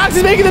 now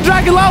Roxy's making the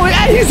dragon low.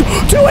 And he's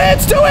two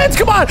hits.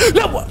 Come on.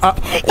 No.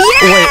 Wait, what?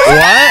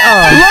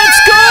 Let's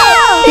go.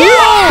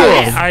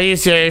 Yeah. Are you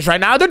serious right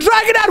now? The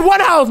dragon had 1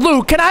 health.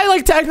 Luke, can I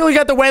like technically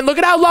get the win? Look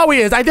at how low he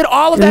is. I did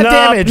all of that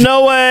damage.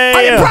 No way.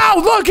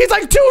 Bro, look, he's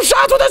like 2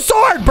 shots with a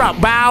sword. Bro,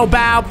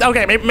 bow.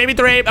 Okay, maybe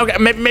 3. Okay,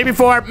 maybe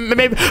 4.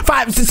 Maybe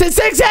 5. 6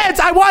 hits.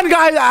 I won,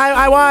 guys.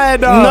 I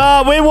won.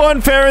 No, we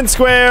won fair and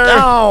square.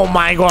 Oh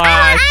my gosh.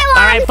 I won.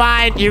 All right,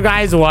 fine. You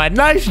guys won.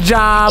 Nice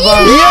job.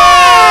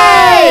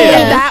 Yay!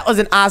 And that was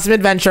an awesome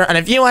adventure. And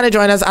if you want to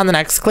join us on the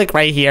next, click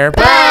right here.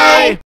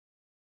 Bye.